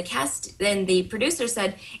performers. And the cast, then the producer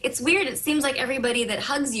said, it's weird. It seems like everybody that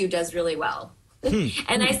hugs you does really well.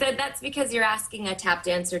 And I said, that's because you're asking a tap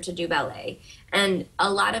dancer to do ballet. And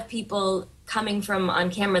a lot of people coming from on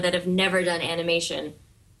camera that have never done animation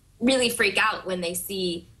really freak out when they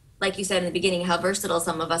see, like you said in the beginning, how versatile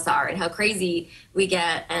some of us are and how crazy we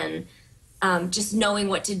get, and just knowing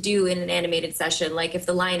what to do in an animated session. Like if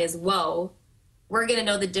the line is whoa, we're going to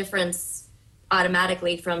know the difference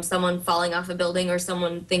automatically from someone falling off a building or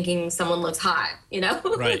someone thinking someone looks hot, you know?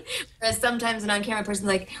 Right. Whereas sometimes an on-camera person's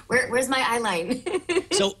like, where's my eye line?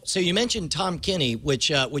 So you mentioned Tom Kenny, which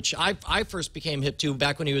I first became hip to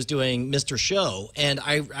back when he was doing Mr. Show, and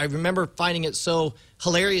I remember finding it so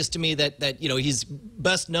hilarious to me that you know, he's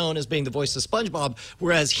best known as being the voice of SpongeBob,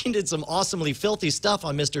 whereas he did some awesomely filthy stuff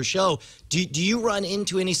on Mr. Show. Do you run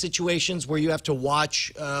into any situations where you have to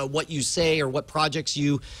watch what you say or what projects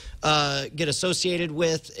you get associated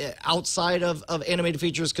with outside of animated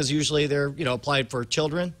features, because usually they're, you know, applied for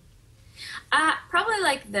children? Probably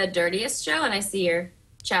like the dirtiest show, and I see your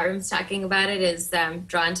chat rooms talking about it, is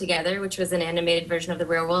Drawn Together, which was an animated version of The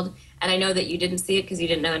Real World. And I know that you didn't see it because you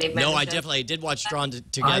didn't know any of my No, other I shows. definitely did watch Drawn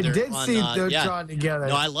Together. I did see yeah. Drawn Together.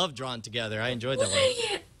 No, I love Drawn Together. I enjoyed that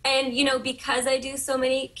one. And, you know, because I do so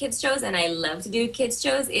many kids shows and I love to do kids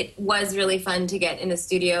shows, it was really fun to get in the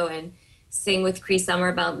studio and sing with Cree Summer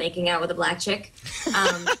about making out with a black chick.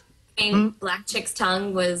 Black chick's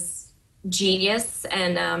tongue was genius.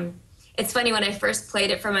 And it's funny, when I first played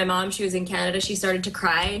it for my mom, she was in Canada, she started to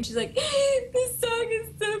cry and she's like, this song is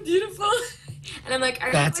so beautiful. And I'm like,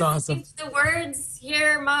 that's awesome. The words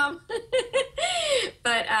here, Mom.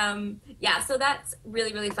 But yeah, so that's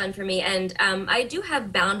really, really fun for me. And I do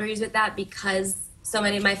have boundaries with that because so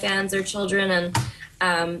many of my fans are children.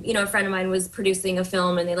 And you know, a friend of mine was producing a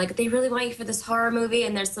film and they really want you for this horror movie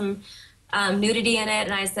and there's some nudity in it.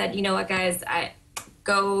 And I said, you know what, guys,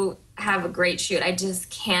 go have a great shoot. I just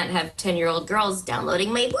can't have 10-year-old girls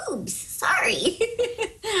downloading my boobs. Sorry.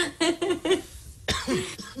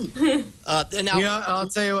 Now, Yeah, I'll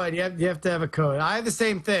tell you what, you have to have a code. I have the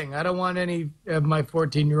same thing. I don't want any of my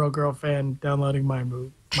 14-year-old girl fan downloading my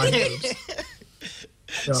moves.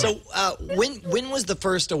 So when was the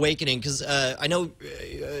first awakening? Because I know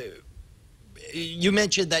you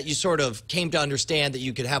mentioned that you sort of came to understand that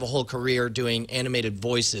you could have a whole career doing animated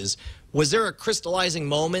voices. Was there a crystallizing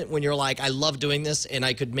moment when you're like, I love doing this and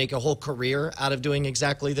I could make a whole career out of doing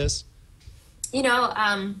exactly this? You know,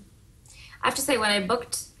 I have to say, when I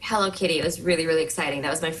booked Hello Kitty, it was really, really exciting. That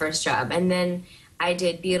was my first job. And then I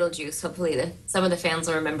did Beetlejuice. Hopefully some of the fans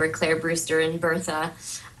will remember Claire Brewster and Bertha.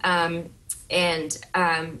 And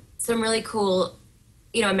some really cool,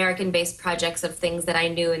 you know, American-based projects of things that I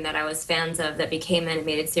knew and that I was fans of that became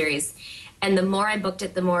animated series. And the more I booked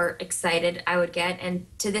it, the more excited I would get. And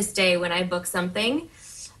to this day, when I book something,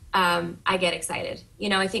 I get excited. You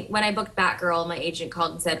know, I think when I booked Batgirl, my agent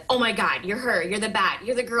called and said, oh my God, you're her, you're the Bat,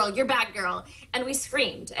 you're the girl, you're Batgirl. And we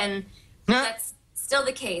screamed. And that's still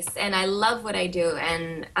the case, and I love what I do.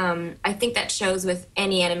 And I think that shows with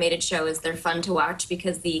any animated show is they're fun to watch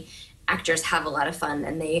because the actors have a lot of fun,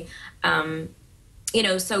 and they, you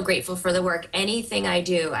know, so grateful for the work. Anything I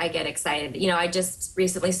do, I get excited. You know, I just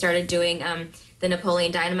recently started doing the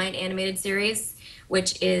Napoleon Dynamite animated series,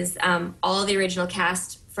 which is all the original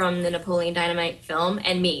cast from the Napoleon Dynamite film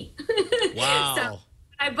and me. Wow. So when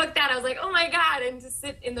I booked that, I was like, oh my God, and to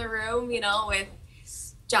sit in the room, you know, with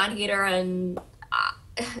John Heder and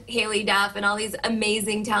Haley Duff and all these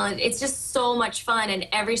amazing talent. It's just so much fun, and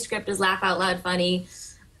every script is laugh out loud funny.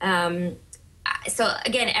 So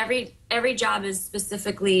again, every job is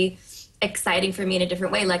specifically exciting for me in a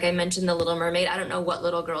different way. Like I mentioned, The Little Mermaid. I don't know what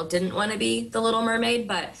little girl didn't want to be The Little Mermaid,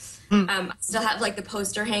 but I still have like the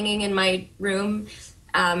poster hanging in my room,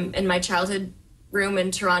 in my childhood room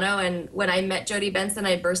in Toronto. And when I met Jodie Benson,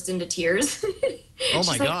 I burst into tears. Oh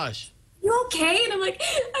my gosh. You okay? And I'm like,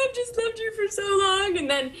 I've just loved you for so long. And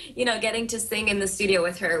then, you know, getting to sing in the studio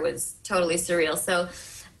with her was totally surreal. So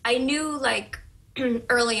I knew like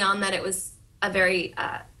early on that it was a very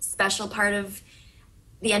special part of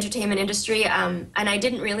the entertainment industry. And I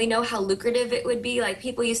didn't really know how lucrative it would be. Like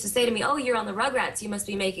people used to say to me, oh, you're on the Rugrats, you must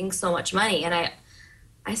be making so much money. And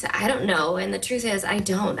I said, I don't know. And the truth is I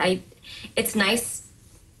don't. It's nice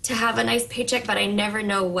to have a nice paycheck, but I never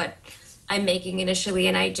know what I'm making initially,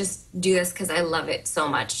 and I just do this because I love it so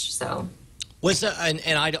much. So,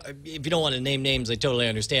 if you don't want to name names, I totally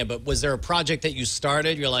understand. But was there a project that you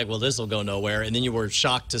started? You're like, well, this will go nowhere, and then you were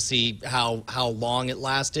shocked to see how long it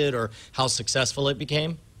lasted or how successful it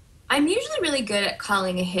became. I'm usually really good at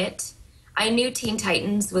calling a hit. I knew Teen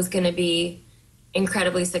Titans was going to be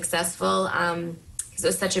incredibly successful because it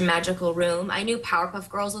was such a magical room. I knew Powerpuff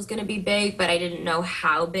Girls was going to be big, but I didn't know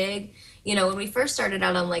how big. You know, when we first started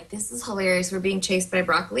out, I'm like, this is hilarious. We're being chased by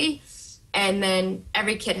broccoli. And then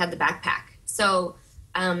every kid had the backpack. So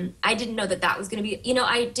I didn't know that was going to be, you know,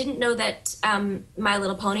 I didn't know that My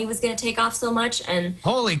Little Pony was going to take off so much. And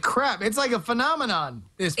holy crap, it's like a phenomenon,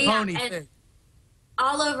 this pony thing.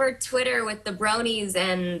 All over Twitter with the bronies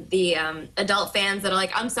and the adult fans that are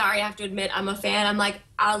like, I'm sorry, I have to admit I'm a fan. I'm like,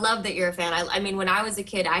 I love that you're a fan. I mean, when I was a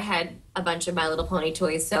kid, I had a bunch of My Little Pony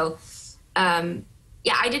toys. So,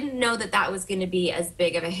 yeah, I didn't know that was going to be as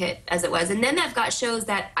big of a hit as it was. And then I've got shows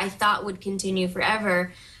that I thought would continue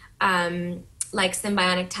forever, like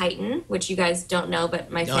Symbionic Titan, which you guys don't know, but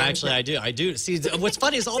my No, actually, I do. See, what's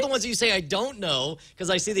funny is all the ones that you say I don't know, because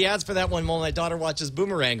I see the ads for that one while my daughter watches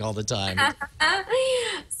Boomerang all the time.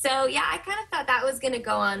 So, yeah, I kind of thought that was going to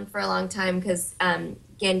go on for a long time because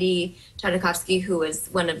Gandhi Tartakovsky, who was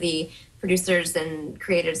one of the producers and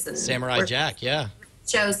creators and Samurai Jack, yeah.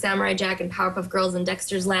 Shows Samurai Jack and Powerpuff Girls and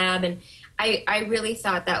Dexter's Lab, and I really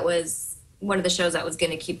thought that was one of the shows that was going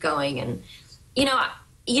to keep going. And you know,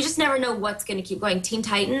 you just never know what's going to keep going. Teen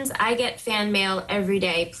Titans, I get fan mail every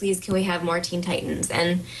day. Please, can we have more Teen Titans?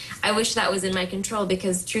 And I wish that was in my control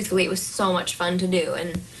because truthfully, it was so much fun to do.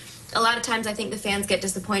 And a lot of times, I think the fans get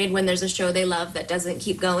disappointed when there's a show they love that doesn't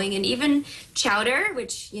keep going. And even Chowder,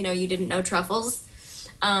 which you know you didn't know Truffles,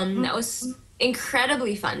 that was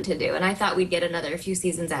incredibly fun to do, and I thought we'd get another few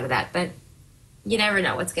seasons out of that, but you never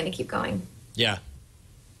know what's going to keep going. Yeah.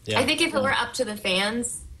 I think if it were up to the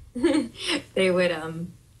fans, they would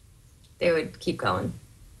keep going.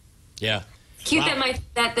 Yeah. Cute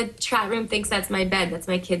that the chat room thinks that's my bed. That's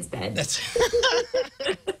my kid's bed. It's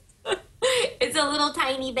a little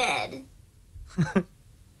tiny bed.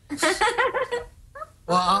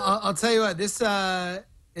 Well, I'll tell you what, this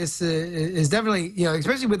is definitely, you know,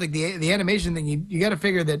 especially with like the animation thing, you got to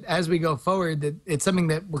figure that as we go forward that it's something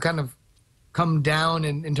that will kind of come down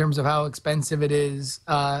in terms of how expensive it is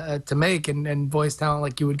to make and voice talent.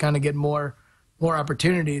 Like you would kind of get more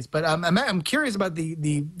opportunities. But I'm curious about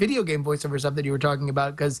the video game voiceover stuff that you were talking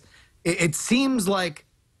about, because it seems like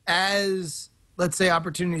as, let's say,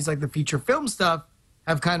 opportunities like the feature film stuff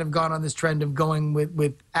have kind of gone on this trend of going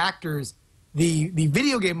with actors, the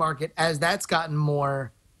video game market, as that's gotten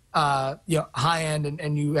more you know, high end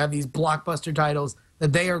and you have these blockbuster titles,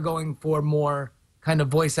 that they are going for more kind of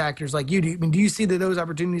voice actors like you. Do you see that those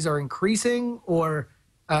opportunities are increasing, or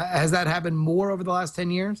has that happened more over the last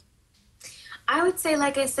 10 years? I would say,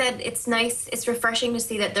 like I said, it's nice, it's refreshing to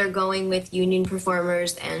see that they're going with union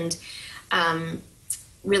performers and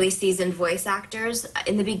really seasoned voice actors.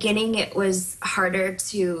 In the beginning, it was harder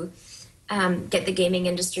to get the gaming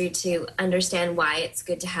industry to understand why it's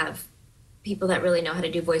good to have people that really know how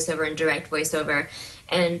to do voiceover and direct voiceover.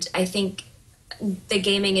 And I think the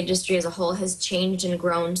gaming industry as a whole has changed and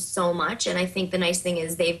grown so much. And I think the nice thing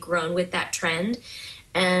is they've grown with that trend.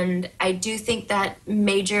 And I do think that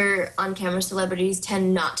major on-camera celebrities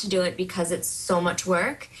tend not to do it because it's so much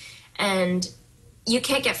work. And you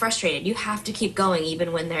can't get frustrated. You have to keep going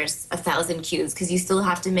even when there's 1,000 cues, because you still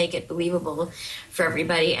have to make it believable for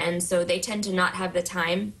everybody. And so they tend to not have the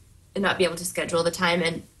time and not be able to schedule the time.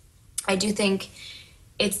 And I do think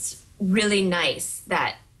it's really nice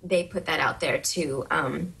that they put that out there to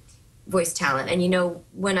voice talent. And, you know,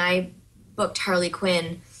 when I booked Harley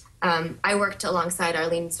Quinn, I worked alongside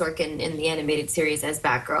Arlene Sorkin in the animated series as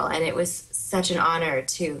Batgirl, and it was such an honor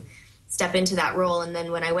to step into that role. And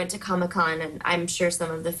then when I went to Comic-Con, and I'm sure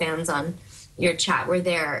some of the fans on your chat were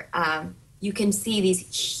there, you can see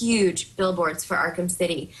these huge billboards for Arkham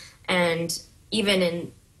City. And even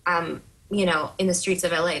in, you know, in the streets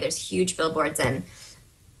of LA, there's huge billboards, and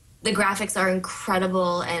the graphics are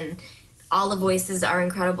incredible, and all the voices are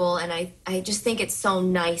incredible. And I just think it's so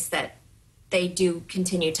nice that they do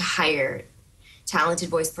continue to hire talented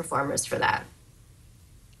voice performers for that.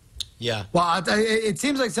 Yeah. Well, it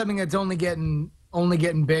seems like something that's only getting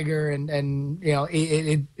bigger, and you know,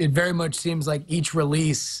 it very much seems like each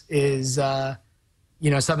release is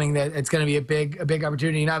you know, something that it's going to be a big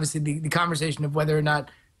opportunity. And obviously the conversation of whether or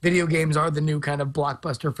not video games are the new kind of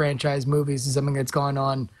blockbuster franchise movies is something that's gone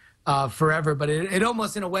on forever. But it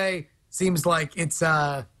almost in a way seems like it's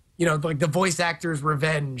you know, like the voice actor's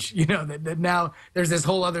revenge, you know, that now there's this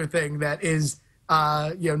whole other thing that is,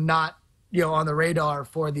 you know, not, you know, on the radar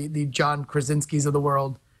for the John Krasinskis of the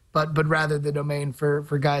world, but rather the domain for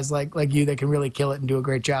guys like you that can really kill it and do a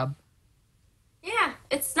great job. Yeah,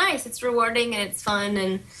 it's nice. It's rewarding and it's fun.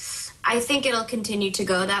 And I think it'll continue to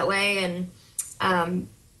go that way. And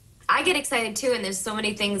I get excited too. And there's so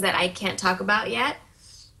many things that I can't talk about yet.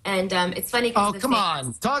 And it's funny. Oh, come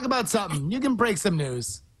on. Talk about something. You can break some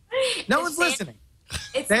news. No one's listening.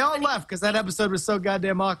 They all left because that episode was so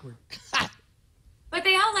goddamn awkward. But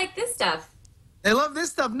they all like this stuff. They love this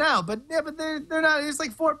stuff now, but yeah, but they're not. There's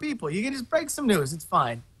like 4 people. You can just break some news. It's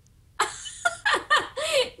fine.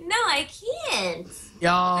 No, I can't.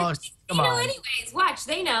 Y'all, come on. You know, anyways, watch.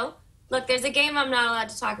 They know. Look, there's a game I'm not allowed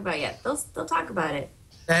to talk about yet. They'll talk about it.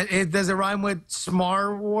 Does it rhyme with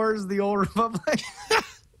Smar Wars, the Old Republic?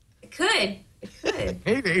 It could. It could.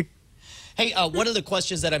 Maybe. Hey, one of the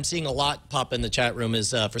questions that I'm seeing a lot pop in the chat room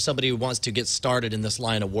is for somebody who wants to get started in this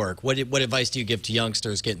line of work. What advice do you give to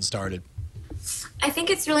youngsters getting started? I think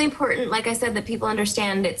it's really important, like I said, that people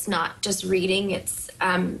understand it's not just reading, it's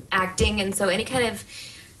acting. And so any kind of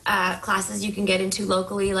classes you can get into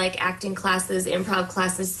locally, like acting classes, improv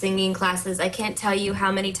classes, singing classes. I can't tell you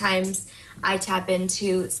how many times I tap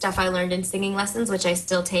into stuff I learned in singing lessons, which I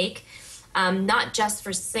still take. Not just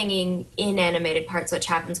for singing in animated parts, which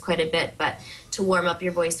happens quite a bit, but to warm up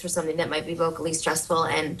your voice for something that might be vocally stressful.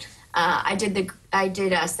 And I did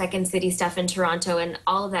Second City stuff in Toronto, and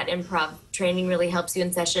all of that improv training really helps you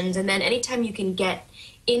in sessions. And then anytime you can get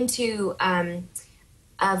into a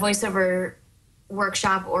voiceover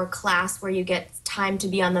workshop or class where you get time to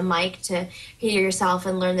be on the mic to hear yourself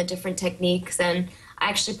and learn the different techniques. And I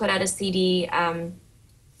actually put out a CD,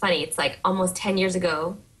 funny, it's like almost 10 years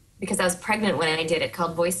ago, because I was pregnant when I did it,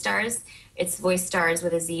 called Voice Stars. It's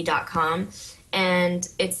voicestars.com. And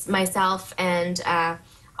it's myself and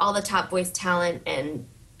all the top voice talent and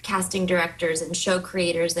casting directors and show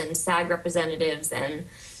creators and SAG representatives and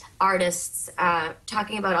artists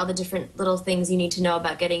talking about all the different little things you need to know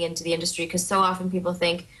about getting into the industry, because so often people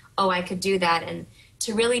think, oh, I could do that. And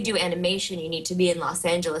to really do animation, you need to be in Los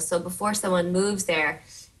Angeles. So before someone moves there,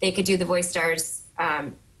 they could do the Voice Stars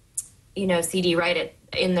you know, CD right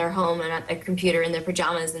in their home and at their computer in their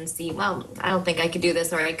pajamas and see, well, I don't think I could do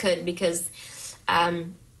this, or I could, because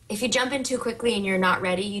if you jump in too quickly and you're not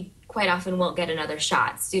ready, you quite often won't get another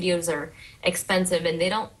shot. Studios are expensive and they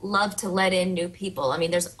don't love to let in new people. I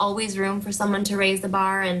mean, there's always room for someone to raise the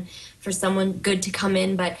bar and for someone good to come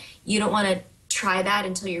in, but you don't want to try that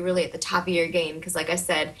until you're really at the top of your game. Because like I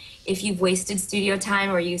said, if you've wasted studio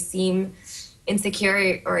time or you seem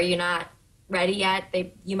insecure or you're not ready yet,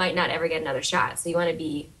 you might not ever get another shot. So you want to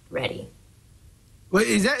be ready. Well,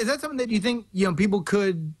 is that something that you think, you know, people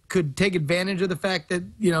could take advantage of, the fact that,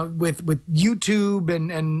 you know, with YouTube and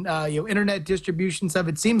you know, internet distribution stuff,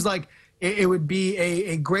 it seems like it would be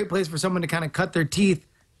a great place for someone to kind of cut their teeth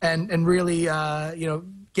and really you know,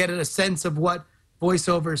 get a sense of what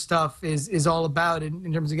voiceover stuff is all about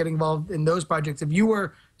in terms of getting involved in those projects. If you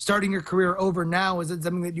were starting your career over now, is it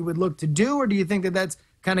something that you would look to do, or do you think that that's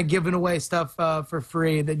kind of giving away stuff for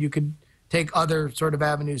free, that you could take other sort of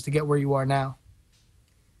avenues to get where you are now?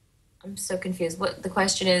 I'm so confused. What the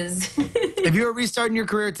question is? If you were restarting your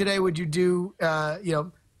career today, would you do you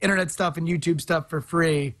know, internet stuff and YouTube stuff for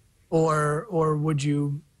free, or would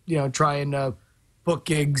you try and book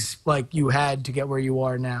gigs like you had to get where you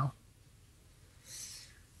are now?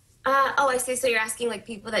 Oh, I see. So you're asking like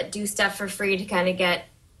people that do stuff for free to kind of get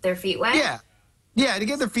their feet wet? Yeah, to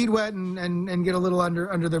get their feet wet and get a little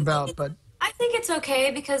under their belt. But I think it's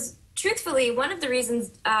okay because truthfully, one of the reasons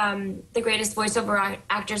the greatest voiceover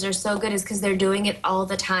actors are so good is because they're doing it all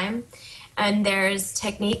the time. And there's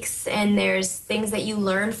techniques and there's things that you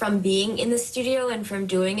learn from being in the studio and from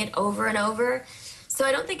doing it over and over. So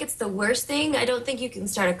I don't think it's the worst thing. I don't think you can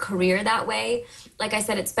start a career that way. Like I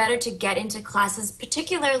said, it's better to get into classes,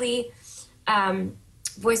 particularly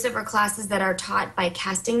voiceover classes that are taught by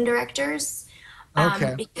casting directors.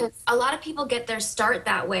 Because a lot of people get their start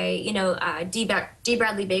that way. You know, D.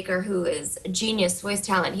 Bradley Baker, who is a genius voice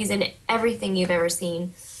talent, he's in everything you've ever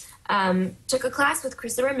seen, took a class with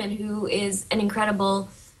Chris Zimmerman, who is an incredible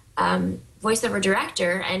voiceover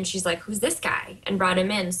director, and she's like, who's this guy? And brought him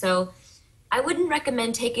in. So I wouldn't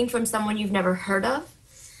recommend taking from someone you've never heard of,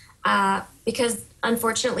 because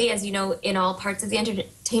unfortunately, as you know, in all parts of the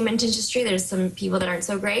entertainment industry, there's some people that aren't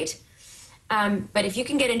so great. But if you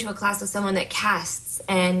can get into a class with someone that casts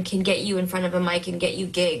and can get you in front of a mic and get you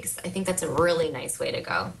gigs, I think that's a really nice way to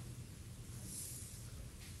go.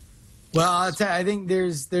 Well, I'll tell you, I think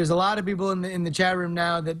there's a lot of people in the chat room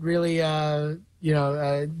now that really they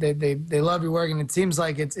love your work, and it seems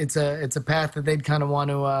like it's a path that they'd kind of want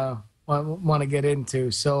to get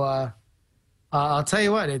into. So I'll tell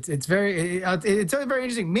you what, it's very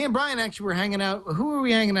interesting. Me and Brian actually were hanging out. Who were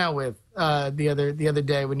we hanging out with the other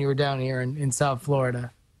day when you were down here in South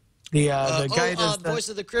Florida? The guy that's Voice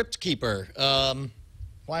of the Crypt Keeper.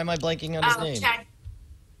 Why am I blanking on his name?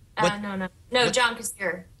 Chad. No, John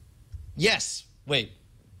Kassir. Yes. Wait,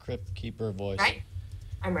 Crypt Keeper voice. Right?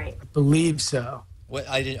 I'm right. I believe so. What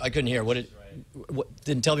I couldn't hear.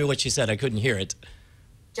 Didn't tell me what she said. I couldn't hear it.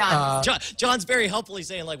 John's very helpfully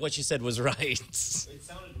saying like what she said was right. It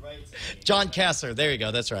sounded right. John Kasser. There you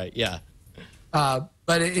go. That's right. Yeah.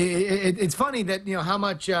 But it's funny that how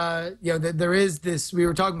much that there is this. We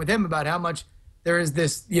were talking with him about how much there is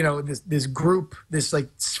this this group, this like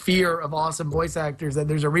sphere of awesome voice actors. That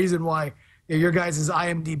there's a reason why your guys'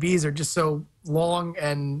 IMDb's are just so long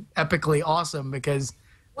and epically awesome because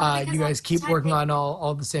you guys keep working on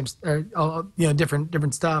all the same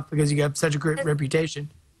different stuff because you have such a great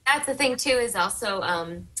reputation. That's the thing too, is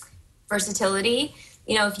also versatility.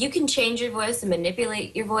 You know, if you can change your voice and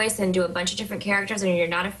manipulate your voice and do a bunch of different characters and you're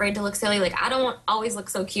not afraid to look silly, like I don't always look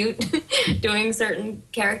so cute doing certain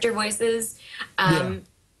character voices. And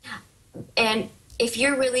if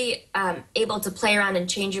you're really able to play around and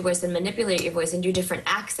change your voice and manipulate your voice and do different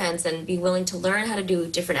accents and be willing to learn how to do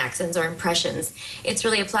different accents or impressions, it's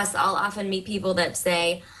really a plus. I'll often meet people that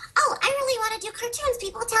say, oh, I really want to do cartoons.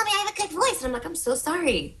 People tell me I have a good voice. and I'm like, I'm so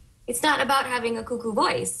sorry. It's not about having a cuckoo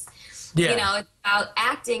voice. Yeah. You know, it's about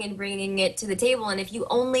acting and bringing it to the table. And if you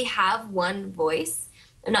only have one voice,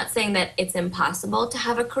 I'm not saying that it's impossible to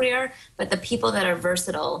have a career, but the people that are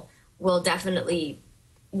versatile will definitely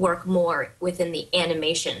work more within the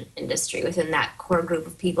animation industry, within that core group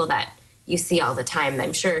of people that you see all the time.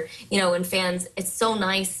 I'm sure, when fans, it's so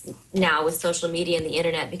nice now with social media and the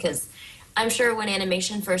internet, because I'm sure when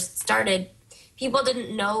animation first started, people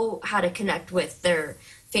didn't know how to connect with their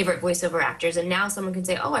favorite voiceover actors, and now someone can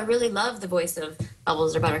say, oh, I really love the voice of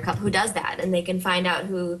Bubbles or Buttercup. Who does that? And they can find out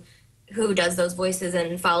who does those voices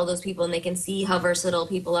and follow those people, and they can see how versatile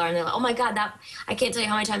people are, and they're like, oh my god, I can't tell you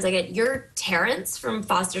how many times I get, you're Terrence from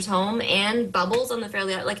Foster's Home and Bubbles on the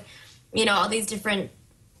Fairly Odd, all these different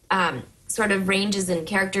sort of ranges and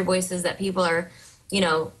character voices that people are,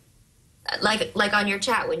 like on your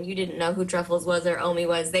chat when you didn't know who Truffles was or Omi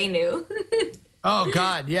was, they knew. Oh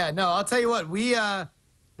God, yeah. No, I'll tell you what, we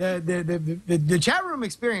the chat room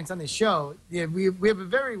experience on this show, we have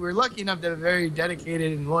we're lucky enough to have a very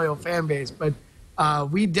dedicated and loyal fan base, but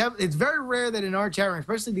it's very rare that in our chat room,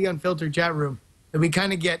 especially the unfiltered chat room, that we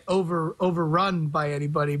kind of get overrun by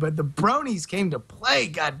anybody. But the bronies came to play,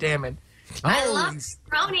 God damn it. I love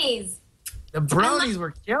bronies. The bronies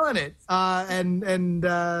were killing it.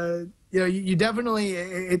 You definitely,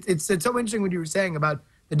 it's so interesting what you were saying about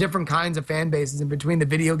the different kinds of fan bases in between the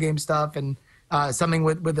video game stuff and something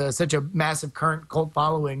with such a massive current cult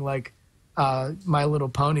following like My Little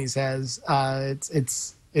Ponies has.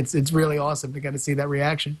 It's really awesome to get to see that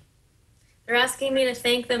reaction. They're asking me to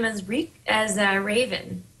thank them as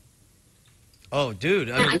Raven. Oh, dude.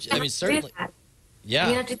 I mean certainly. Yeah.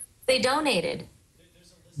 You have to. They donated.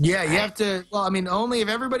 Yeah, you have to. Well, I mean, only if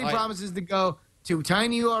everybody promises to go to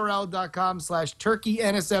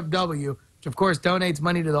tinyurl.com/turkeynsfw, which of course donates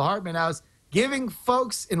money to the Hartman House, giving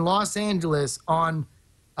folks in Los Angeles on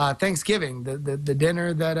Thanksgiving, the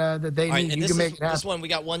dinner that they need. You can make it happen. This one, we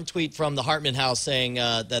got one tweet from the Hartman House saying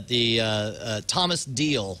that the Thomas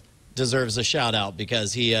Deal deserves a shout out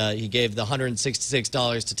because he gave the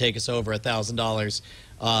 $166 to take us over $1,000.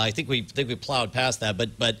 I think we plowed past that,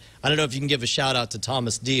 but I don't know if you can give a shout out to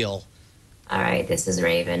Thomas Deal. All right, this is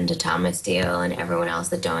Raven to Thomas Deal and everyone else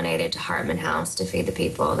that donated to Hartman House to feed the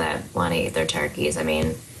people that want to eat their turkeys. I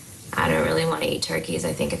mean, I don't really want to eat turkeys.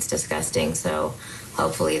 I think it's disgusting. So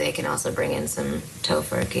hopefully they can also bring in some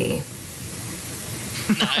tofurkey.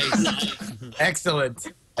 Nice.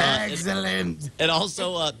 Excellent. Excellent. And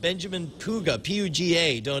also Benjamin Puga,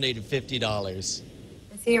 P-U-G-A, donated $50. Is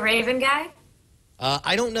he a Raven guy?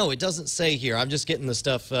 I don't know. It doesn't say here. I'm just getting the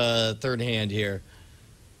stuff third hand here.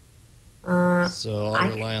 So I'll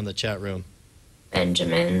rely on the chat room.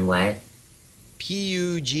 Benjamin what?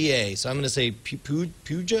 P-U-G-A. So I'm going to say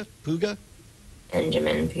Puga?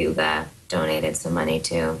 Benjamin Puga donated some money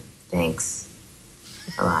too. Thanks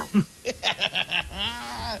a lot.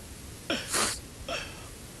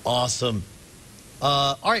 Awesome.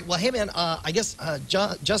 All right. Well, hey, man, I guess,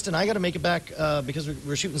 Justin, I got to make it back because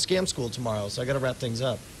we're shooting Scam School tomorrow, so I got to wrap things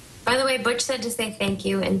up. By the way, Butch said to say thank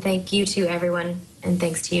you, and thank you to everyone, and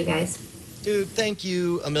thanks to you guys. Dude, thank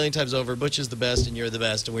you a million times over. Butch is the best, and you're the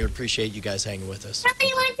best, and we appreciate you guys hanging with us.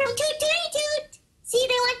 Everyone from Toot Tooty Toot. See,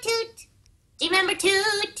 they want Toot. Do you remember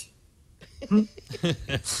Toot?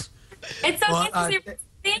 It's okay.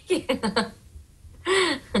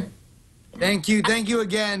 Thank you. Thank you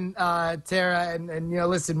again, Tara. And you know,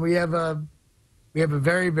 listen, we have a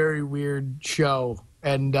very, very weird show,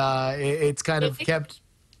 and it's kind of kept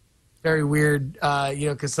very weird, you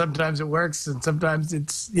know, because sometimes it works and sometimes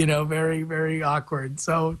it's, you know, very, very awkward.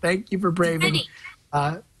 So thank you for braving it.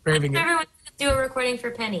 Everyone do a recording for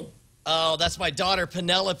Penny. Oh, that's my daughter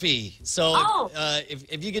Penelope. So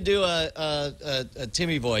if you could do a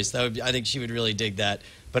Timmy voice, that would be, I think she would really dig that.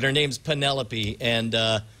 But her name's Penelope, and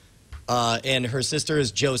her sister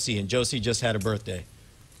is Josie, and Josie just had a birthday.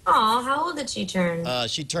 Oh, how old did she turn?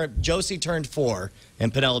 Josie turned 4,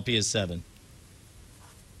 and Penelope is 7.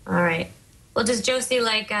 All right. Well, does Josie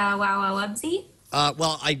like Wow Wow Wubsy?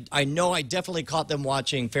 Well, I know I definitely caught them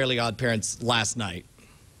watching Fairly Odd Parents last night.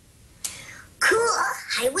 Cool.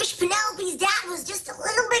 I wish Penelope's dad was just a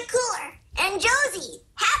little bit cooler. And Josie,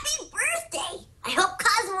 happy birthday. I hope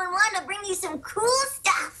Cosmo and Wanda bring you some cool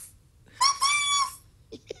stuff.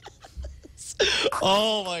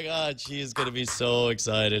 Oh, my God. She is going to be so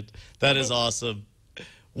excited. That is awesome.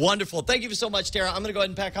 Wonderful. Thank you so much, Tara. I'm going to go ahead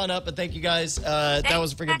and pack on up, and thank you guys. That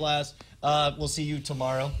was a freaking blast. We'll see you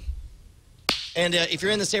tomorrow. And if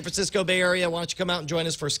you're in the San Francisco Bay Area, why don't you come out and join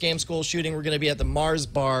us for Scam School shooting. We're going to be at the Mars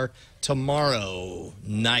Bar tomorrow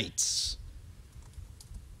night.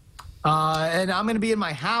 And I'm going to be in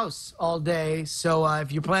my house all day, so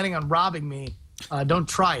if you're planning on robbing me, don't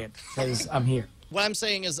try it, because I'm here. What I'm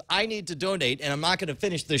saying is I need to donate, and I'm not going to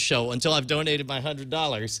finish this show until I've donated my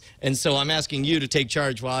 $100. And so I'm asking you to take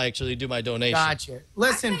charge while I actually do my donation. Gotcha.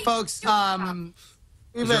 Listen, folks. Is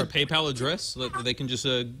there a PayPal address that they can just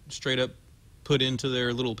straight up put into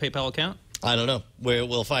their little PayPal account? I don't know.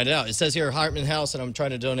 We'll find out. It says here Hartman House, and I'm trying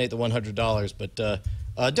to donate the $100. But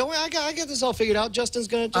don't worry, I got this all figured out. Justin's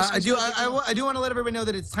going to. I do want to let everybody know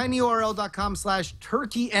that it's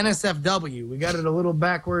tinyurl.com/turkeynsfw. We got it a little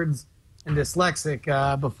backwards and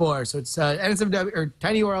dyslexic before, so it's NSFW or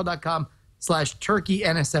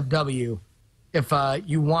tinyurl.com/turkeynsfw if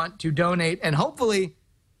you want to donate, and hopefully,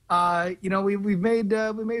 you know, we've made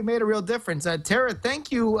a real difference. Tara,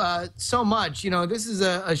 thank you so much. You know, this is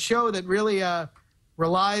a show that really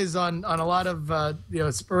relies on a lot of you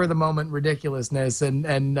know, spur of the moment ridiculousness,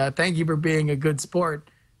 and thank you for being a good sport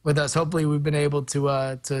with us. Hopefully, we've been able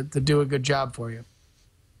to do a good job for you.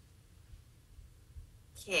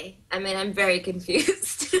 Okay. I mean, I'm very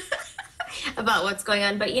confused about what's going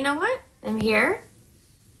on, but you know what? I'm here.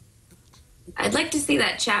 I'd like to see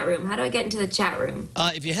that chat room. How do I get into the chat room?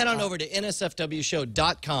 If you head on over to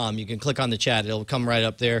nsfwshow.com, you can click on the chat. It'll come right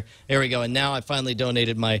up there. There we go. And now I finally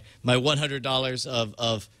donated my $100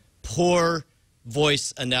 of poor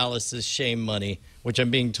voice analysis shame money, which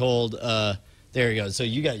I'm being told. There you go. So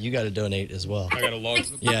you got to donate as well. I got to log.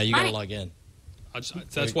 Yeah, you got to log in.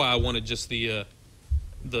 That's why I wanted just the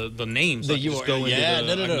names. The URL. Yeah,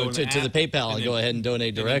 no. To the PayPal and go ahead and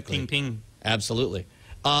donate directly. Ping, ping. Absolutely.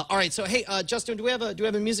 All right. So hey, Justin, do we have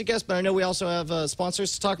a music guest? But I know we also have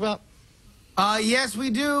sponsors to talk about. Yes,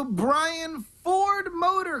 we do. Bryan Ford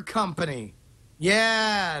Motor Company.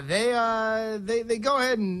 Yeah, they go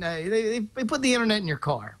ahead and they put the internet in your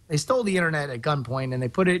car. They stole the internet at gunpoint and they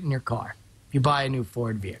put it in your car if you buy a new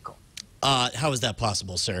Ford vehicle. How is that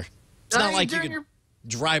possible, sir? It's not like you could.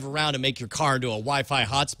 drive around and make your car into a Wi-Fi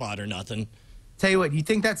hotspot or nothing. Tell you what, you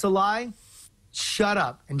think that's a lie? Shut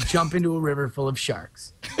up and jump into a river full of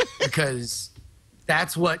sharks. Because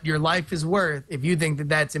that's what your life is worth if you think that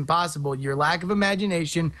that's impossible. Your lack of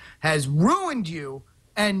imagination has ruined you,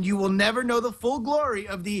 and you will never know the full glory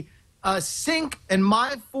of the Sync and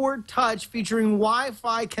My Ford Touch featuring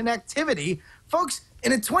Wi-Fi connectivity. Folks,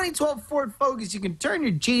 in a 2012 Ford Focus, you can turn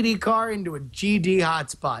your GD car into a GD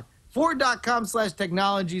hotspot.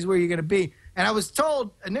 Ford.com/technology is where you're going to be. And I was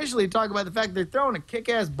told initially to talk about the fact they're throwing a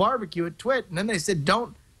kick-ass barbecue at Twit, and then they said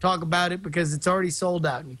don't talk about it because it's already sold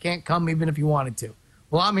out and you can't come even if you wanted to.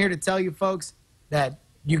 Well, I'm here to tell you folks that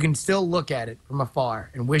you can still look at it from afar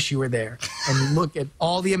and wish you were there and look at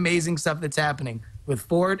all the amazing stuff that's happening with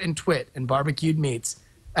Ford and Twit and barbecued meats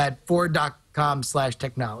at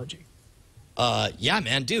Ford.com/technology. Yeah,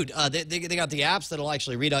 man, dude, they got the apps that'll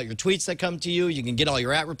actually read out your tweets that come to you. You can get all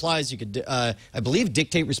your replies. You could, I believe,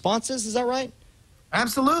 dictate responses. Is that right?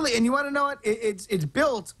 Absolutely. And you want to know what? It's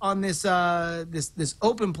built on this this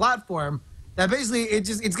open platform that basically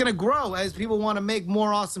it's going to grow as people want to make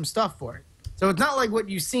more awesome stuff for it. So it's not like what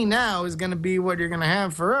you see now is going to be what you're going to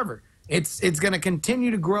have forever. It's going to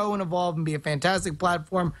continue to grow and evolve and be a fantastic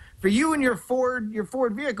platform for you and your Ford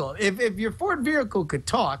vehicle. If your Ford vehicle could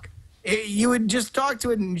talk, you would just talk to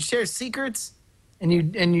it and share secrets, and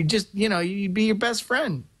you just, you know, you'd be your best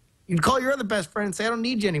friend. You'd call your other best friend and say, I don't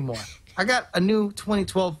need you anymore. I got a new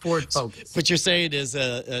 2012 Ford Focus. What you're saying is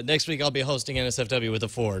next week I'll be hosting NSFW with a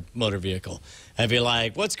Ford motor vehicle. I'd be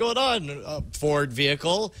like, what's going on, Ford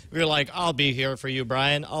vehicle? We're like, I'll be here for you,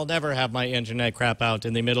 Brian. I'll never have my internet crap out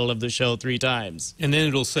in the middle of the show 3 times. And then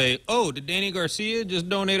it'll say, oh, did Danny Garcia just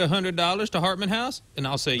donate $100 to Hartman House? And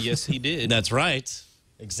I'll say, yes, he did. That's right.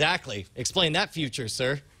 Exactly. Explain that future,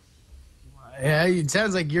 sir. Yeah, it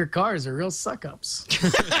sounds like your cars are real suck-ups.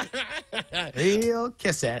 Real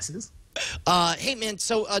kiss-asses. Hey, man,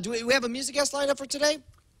 so do we have a music guest lined up for today?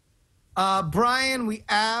 Brian, we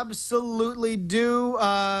absolutely do.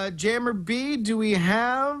 Jammer B, do we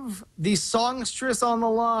have the songstress on the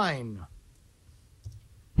line?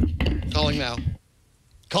 Calling now.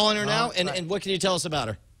 Calling her now? And what can you tell us about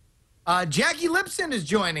her? Jackie Lipson is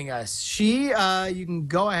joining us. She, you can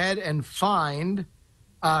go ahead and find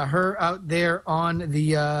her out there on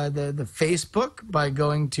the Facebook by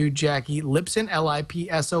going to Jackie Lipson,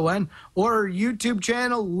 Lipson, or her YouTube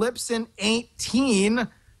channel, Lipson18.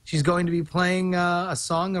 She's going to be playing a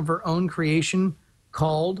song of her own creation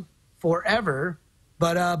called Forever.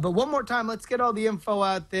 But one more time, let's get all the info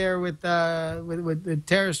out there with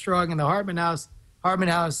Tara Strong and the Hartman House,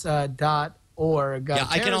 hartmanhouse.org. Yeah,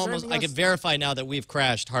 I can verify now that we've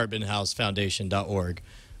crashed hartmanhousefoundation.org.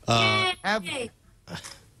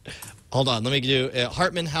 Hold on, let me do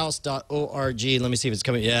hartmanhouse.org. Let me see if it's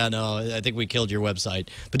coming. Yeah, no, I think we killed your website.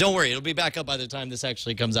 But don't worry, it'll be back up by the time this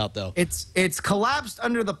actually comes out, though. It's collapsed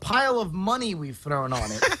under the pile of money we've thrown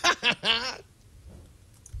on it.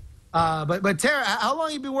 But Tara, how long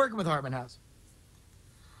have you been working with Hartman House?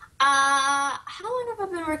 How long have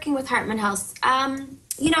I been working with Hartman House?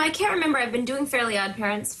 You know, I can't remember. I've been doing Fairly Odd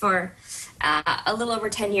Parents for a little over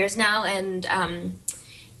 10 years now, and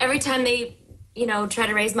every time they, you know, try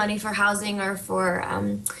to raise money for housing or for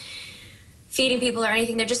feeding people or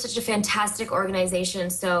anything, they're just such a fantastic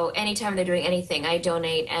organization. So anytime they're doing anything, I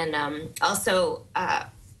donate. And also, I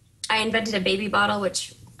invented a baby bottle,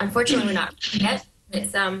 which unfortunately we're not yet.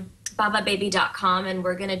 It's babababy.com, and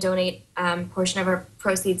we're going to donate a portion of our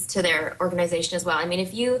proceeds to their organization as well. I mean,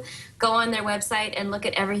 if you go on their website and look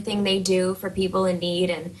at everything they do for people in need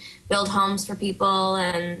and build homes for people,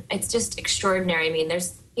 and it's just extraordinary. I mean,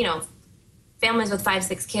 there's, you know, families with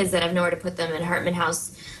 5-6 kids that have nowhere to put them, and Hartman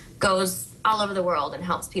House goes all over the world and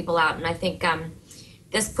helps people out. And I think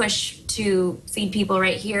this push to feed people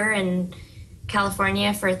right here in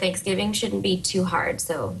California for Thanksgiving shouldn't be too hard.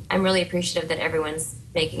 So I'm really appreciative that everyone's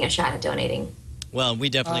making a shot at donating. Well, we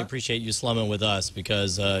definitely appreciate you slumming with us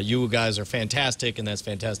because you guys are fantastic, and that's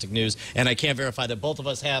fantastic news. And I can't verify that both of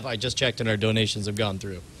us have. I just checked, and our donations have gone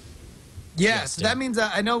through. Yeah, so that means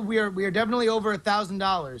I know we are definitely over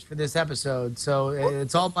 $1,000 for this episode. So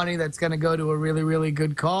it's all money that's going to go to a really, really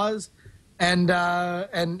good cause. And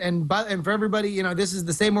for everybody, you know, this is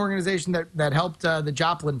the same organization that helped the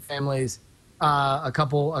Joplin families a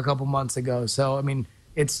couple months ago. So I mean,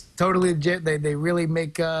 it's totally legit. They really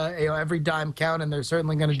make you know, every dime count, and they're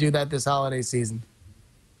certainly going to do that this holiday season.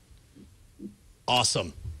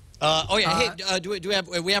 Awesome. Oh yeah. Hey, do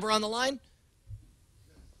we have her on the line?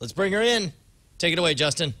 Let's bring her in. Take it away,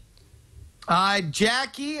 Justin.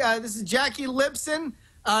 Jackie, this is Jackie Lipson.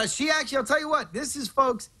 She actually, I'll tell you what, this is,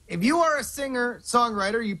 folks, if you are a singer,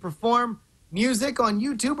 songwriter, you perform, music on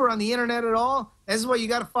YouTube or on the internet at all, this is why you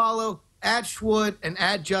got to follow @Schwood and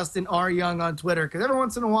 @JustinRYoung on Twitter, because every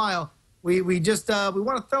once in a while we want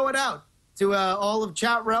to throw it out to all of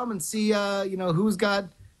chat realm and see who's got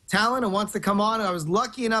talent and wants to come on. I was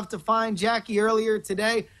lucky enough to find Jackie earlier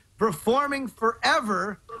today performing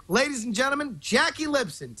Forever. Ladies and gentlemen, Jackie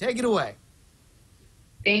Lipson, take it away.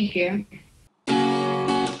 Thank you.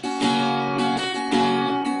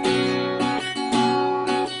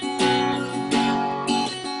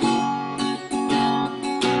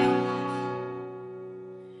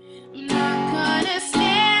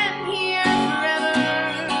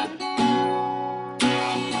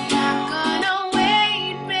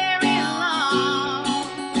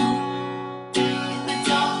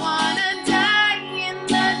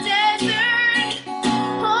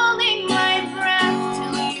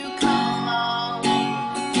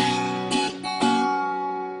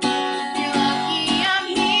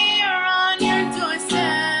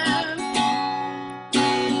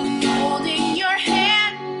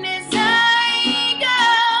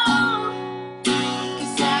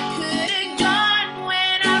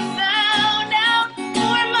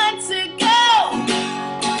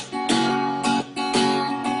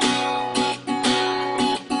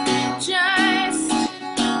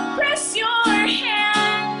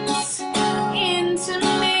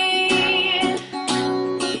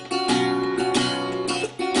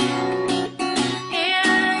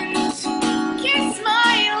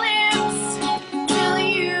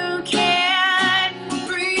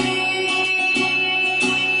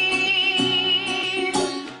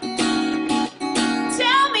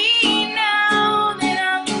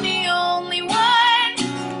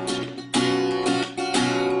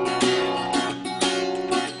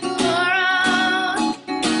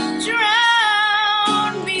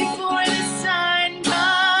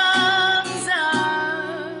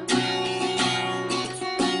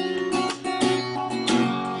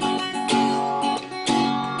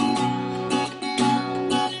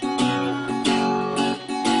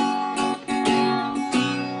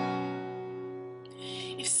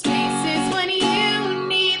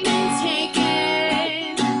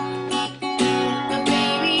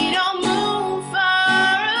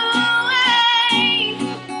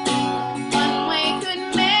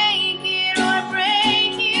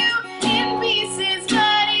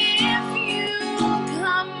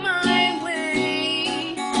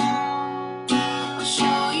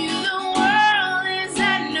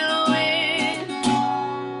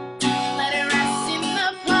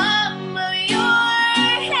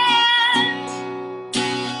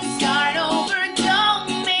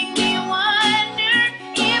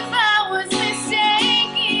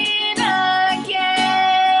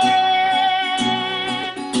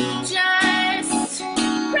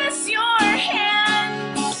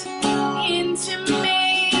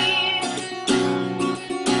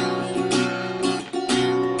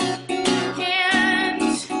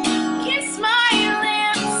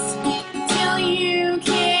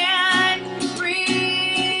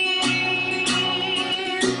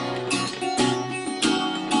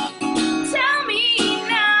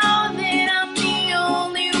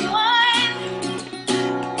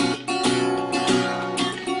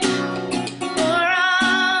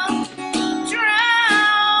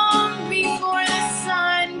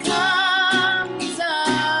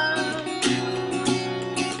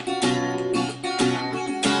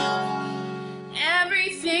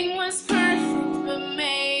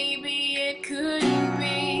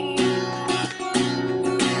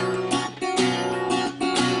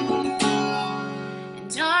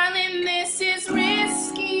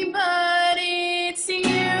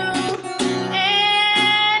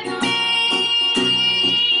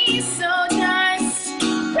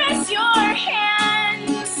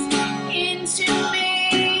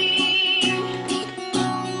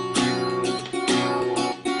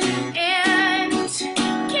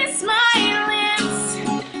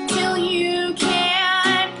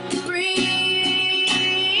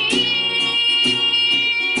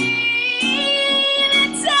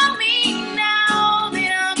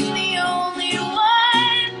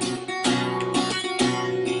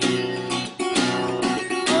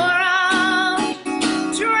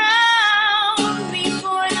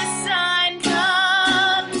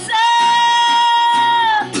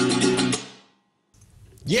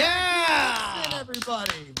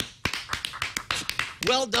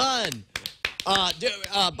 Well done.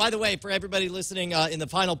 By the way, for everybody listening in the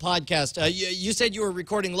final podcast, you said you were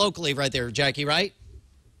recording locally right there, Jackie, right?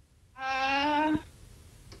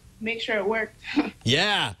 Make sure it worked.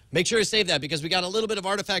 Yeah, make sure to save that because we got a little bit of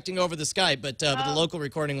artifacting over the Skype, but the local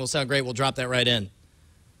recording will sound great. We'll drop that right in.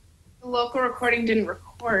 The local recording didn't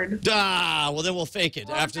record. Well, then we'll fake it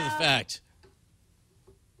after the fact.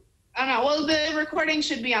 I don't know. Well, the recording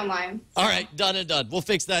should be online. All right, done and done. We'll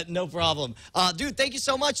fix that, no problem. Dude, thank you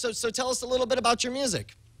so much. So tell us a little bit about your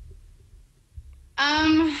music.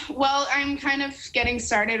 Well, I'm kind of getting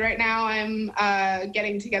started right now. I'm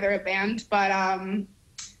getting together a band, but I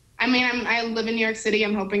live in New York City.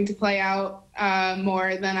 I'm hoping to play out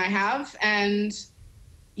more than I have, and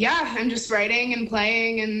yeah, I'm just writing and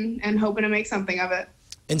playing and hoping to make something of it.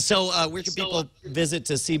 And so, where can people visit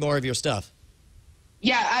to see more of your stuff?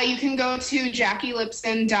 Yeah, you can go to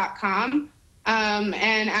JackieLipson.com.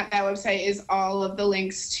 And at that website is all of the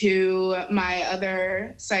links to my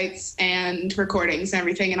other sites and recordings and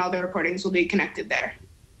everything, and all the recordings will be connected there.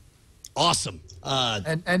 Awesome.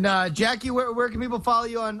 And Jackie, where can people follow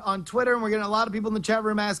you on Twitter? And we're getting a lot of people in the chat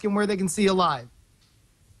room asking where they can see you live.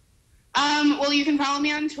 Well, you can follow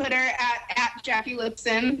me on Twitter at Jackie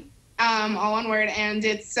Lipson, all one word, and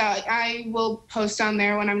it's I will post on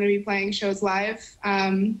there when I'm going to be playing shows live,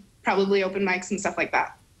 probably open mics and stuff like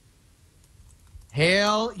that.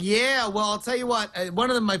 Hell yeah. Well, I'll tell you what,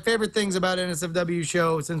 one of my favorite things about NSFW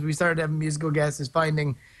show since we started having musical guests is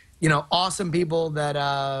finding, awesome people that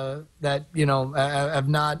have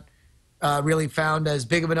not really found as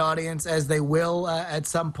big of an audience as they will at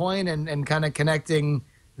some point, and kind of connecting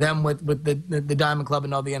them with the Diamond Club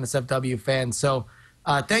and all the NSFW fans. So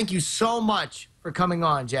thank you so much for coming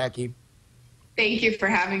on, Jackie. Thank you for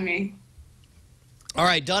having me. All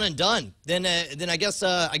right, done and done. Then I guess,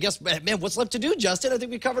 man, what's left to do, Justin? I think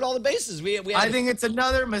we covered all the bases. I think it's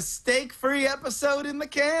another mistake-free episode in the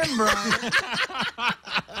can, Brian.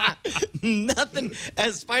 Nothing,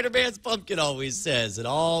 as Spider-Man's pumpkin always says, it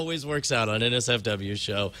always works out on NSFW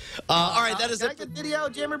show. All right, that is it. Can I get video,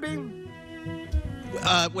 Jammer B?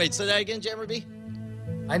 Wait, say that again, Jammer B?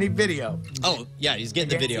 I need video. Oh, yeah, he's getting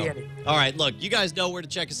the video. All right, look, you guys know where to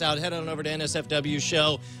check us out. Head on over to NSFW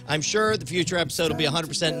Show. I'm sure the future episode will be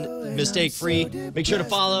 100% mistake-free. Make sure to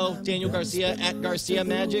follow Daniel Garcia at Garcia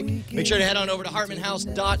Magic. Make sure to head on over to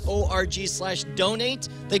hartmanhouse.org/donate.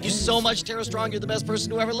 Thank you so much, Tara Strong. You're the best person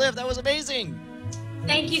who ever lived. That was amazing.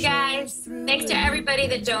 Thank you, guys. Thanks to everybody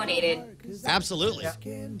that donated. Absolutely.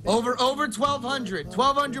 Yeah. Over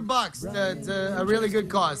 $1,200 bucks to a really good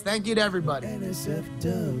cause. Thank you to everybody.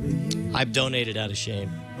 I've donated out of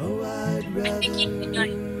shame. I think you can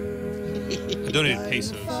donate. I donated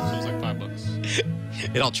pesos, so it was like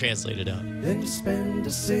 $5. It all translated out. Then spend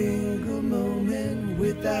a single moment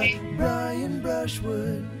with that Brian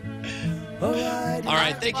Brushwood. All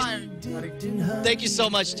right, thank you so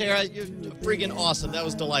much, Tara. You're freaking awesome. That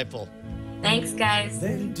was delightful. Thanks, guys.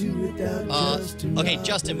 Okay,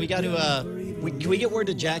 Justin, we got to. Can we get word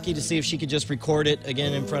to Jackie to see if she could just record it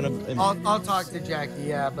again in front of? I'll talk to Jackie,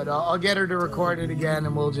 yeah, but I'll get her to record it again,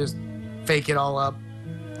 and we'll just fake it all up.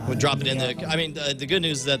 We'll drop it in the. I mean, the good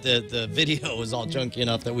news is that the video was all junky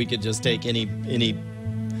enough that we could just take any.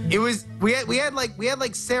 It was we had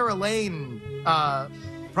like Sarah Lane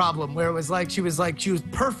problem where it was like she was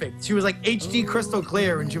perfect. She was like HD crystal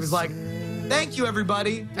clear, and she was like, "Thank you,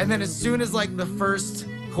 everybody." And then as soon as like the first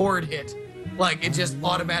chord hit, like it just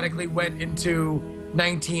automatically went into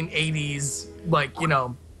 1980s. Like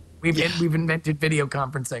we've invented video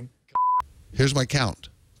conferencing. Here's my count.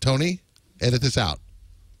 Tony, edit this out.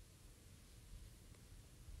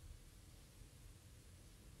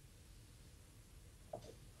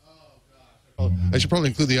 I should probably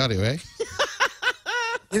include the audio, eh?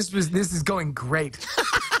 This is going great.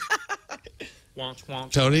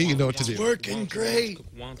 Tony, you know what to do. Working great.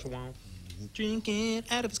 Drinking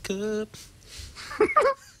out of his cup.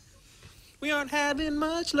 We aren't having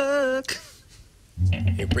much luck.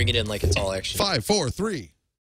 Here, bring it in like it's all action. 5, 4, 3.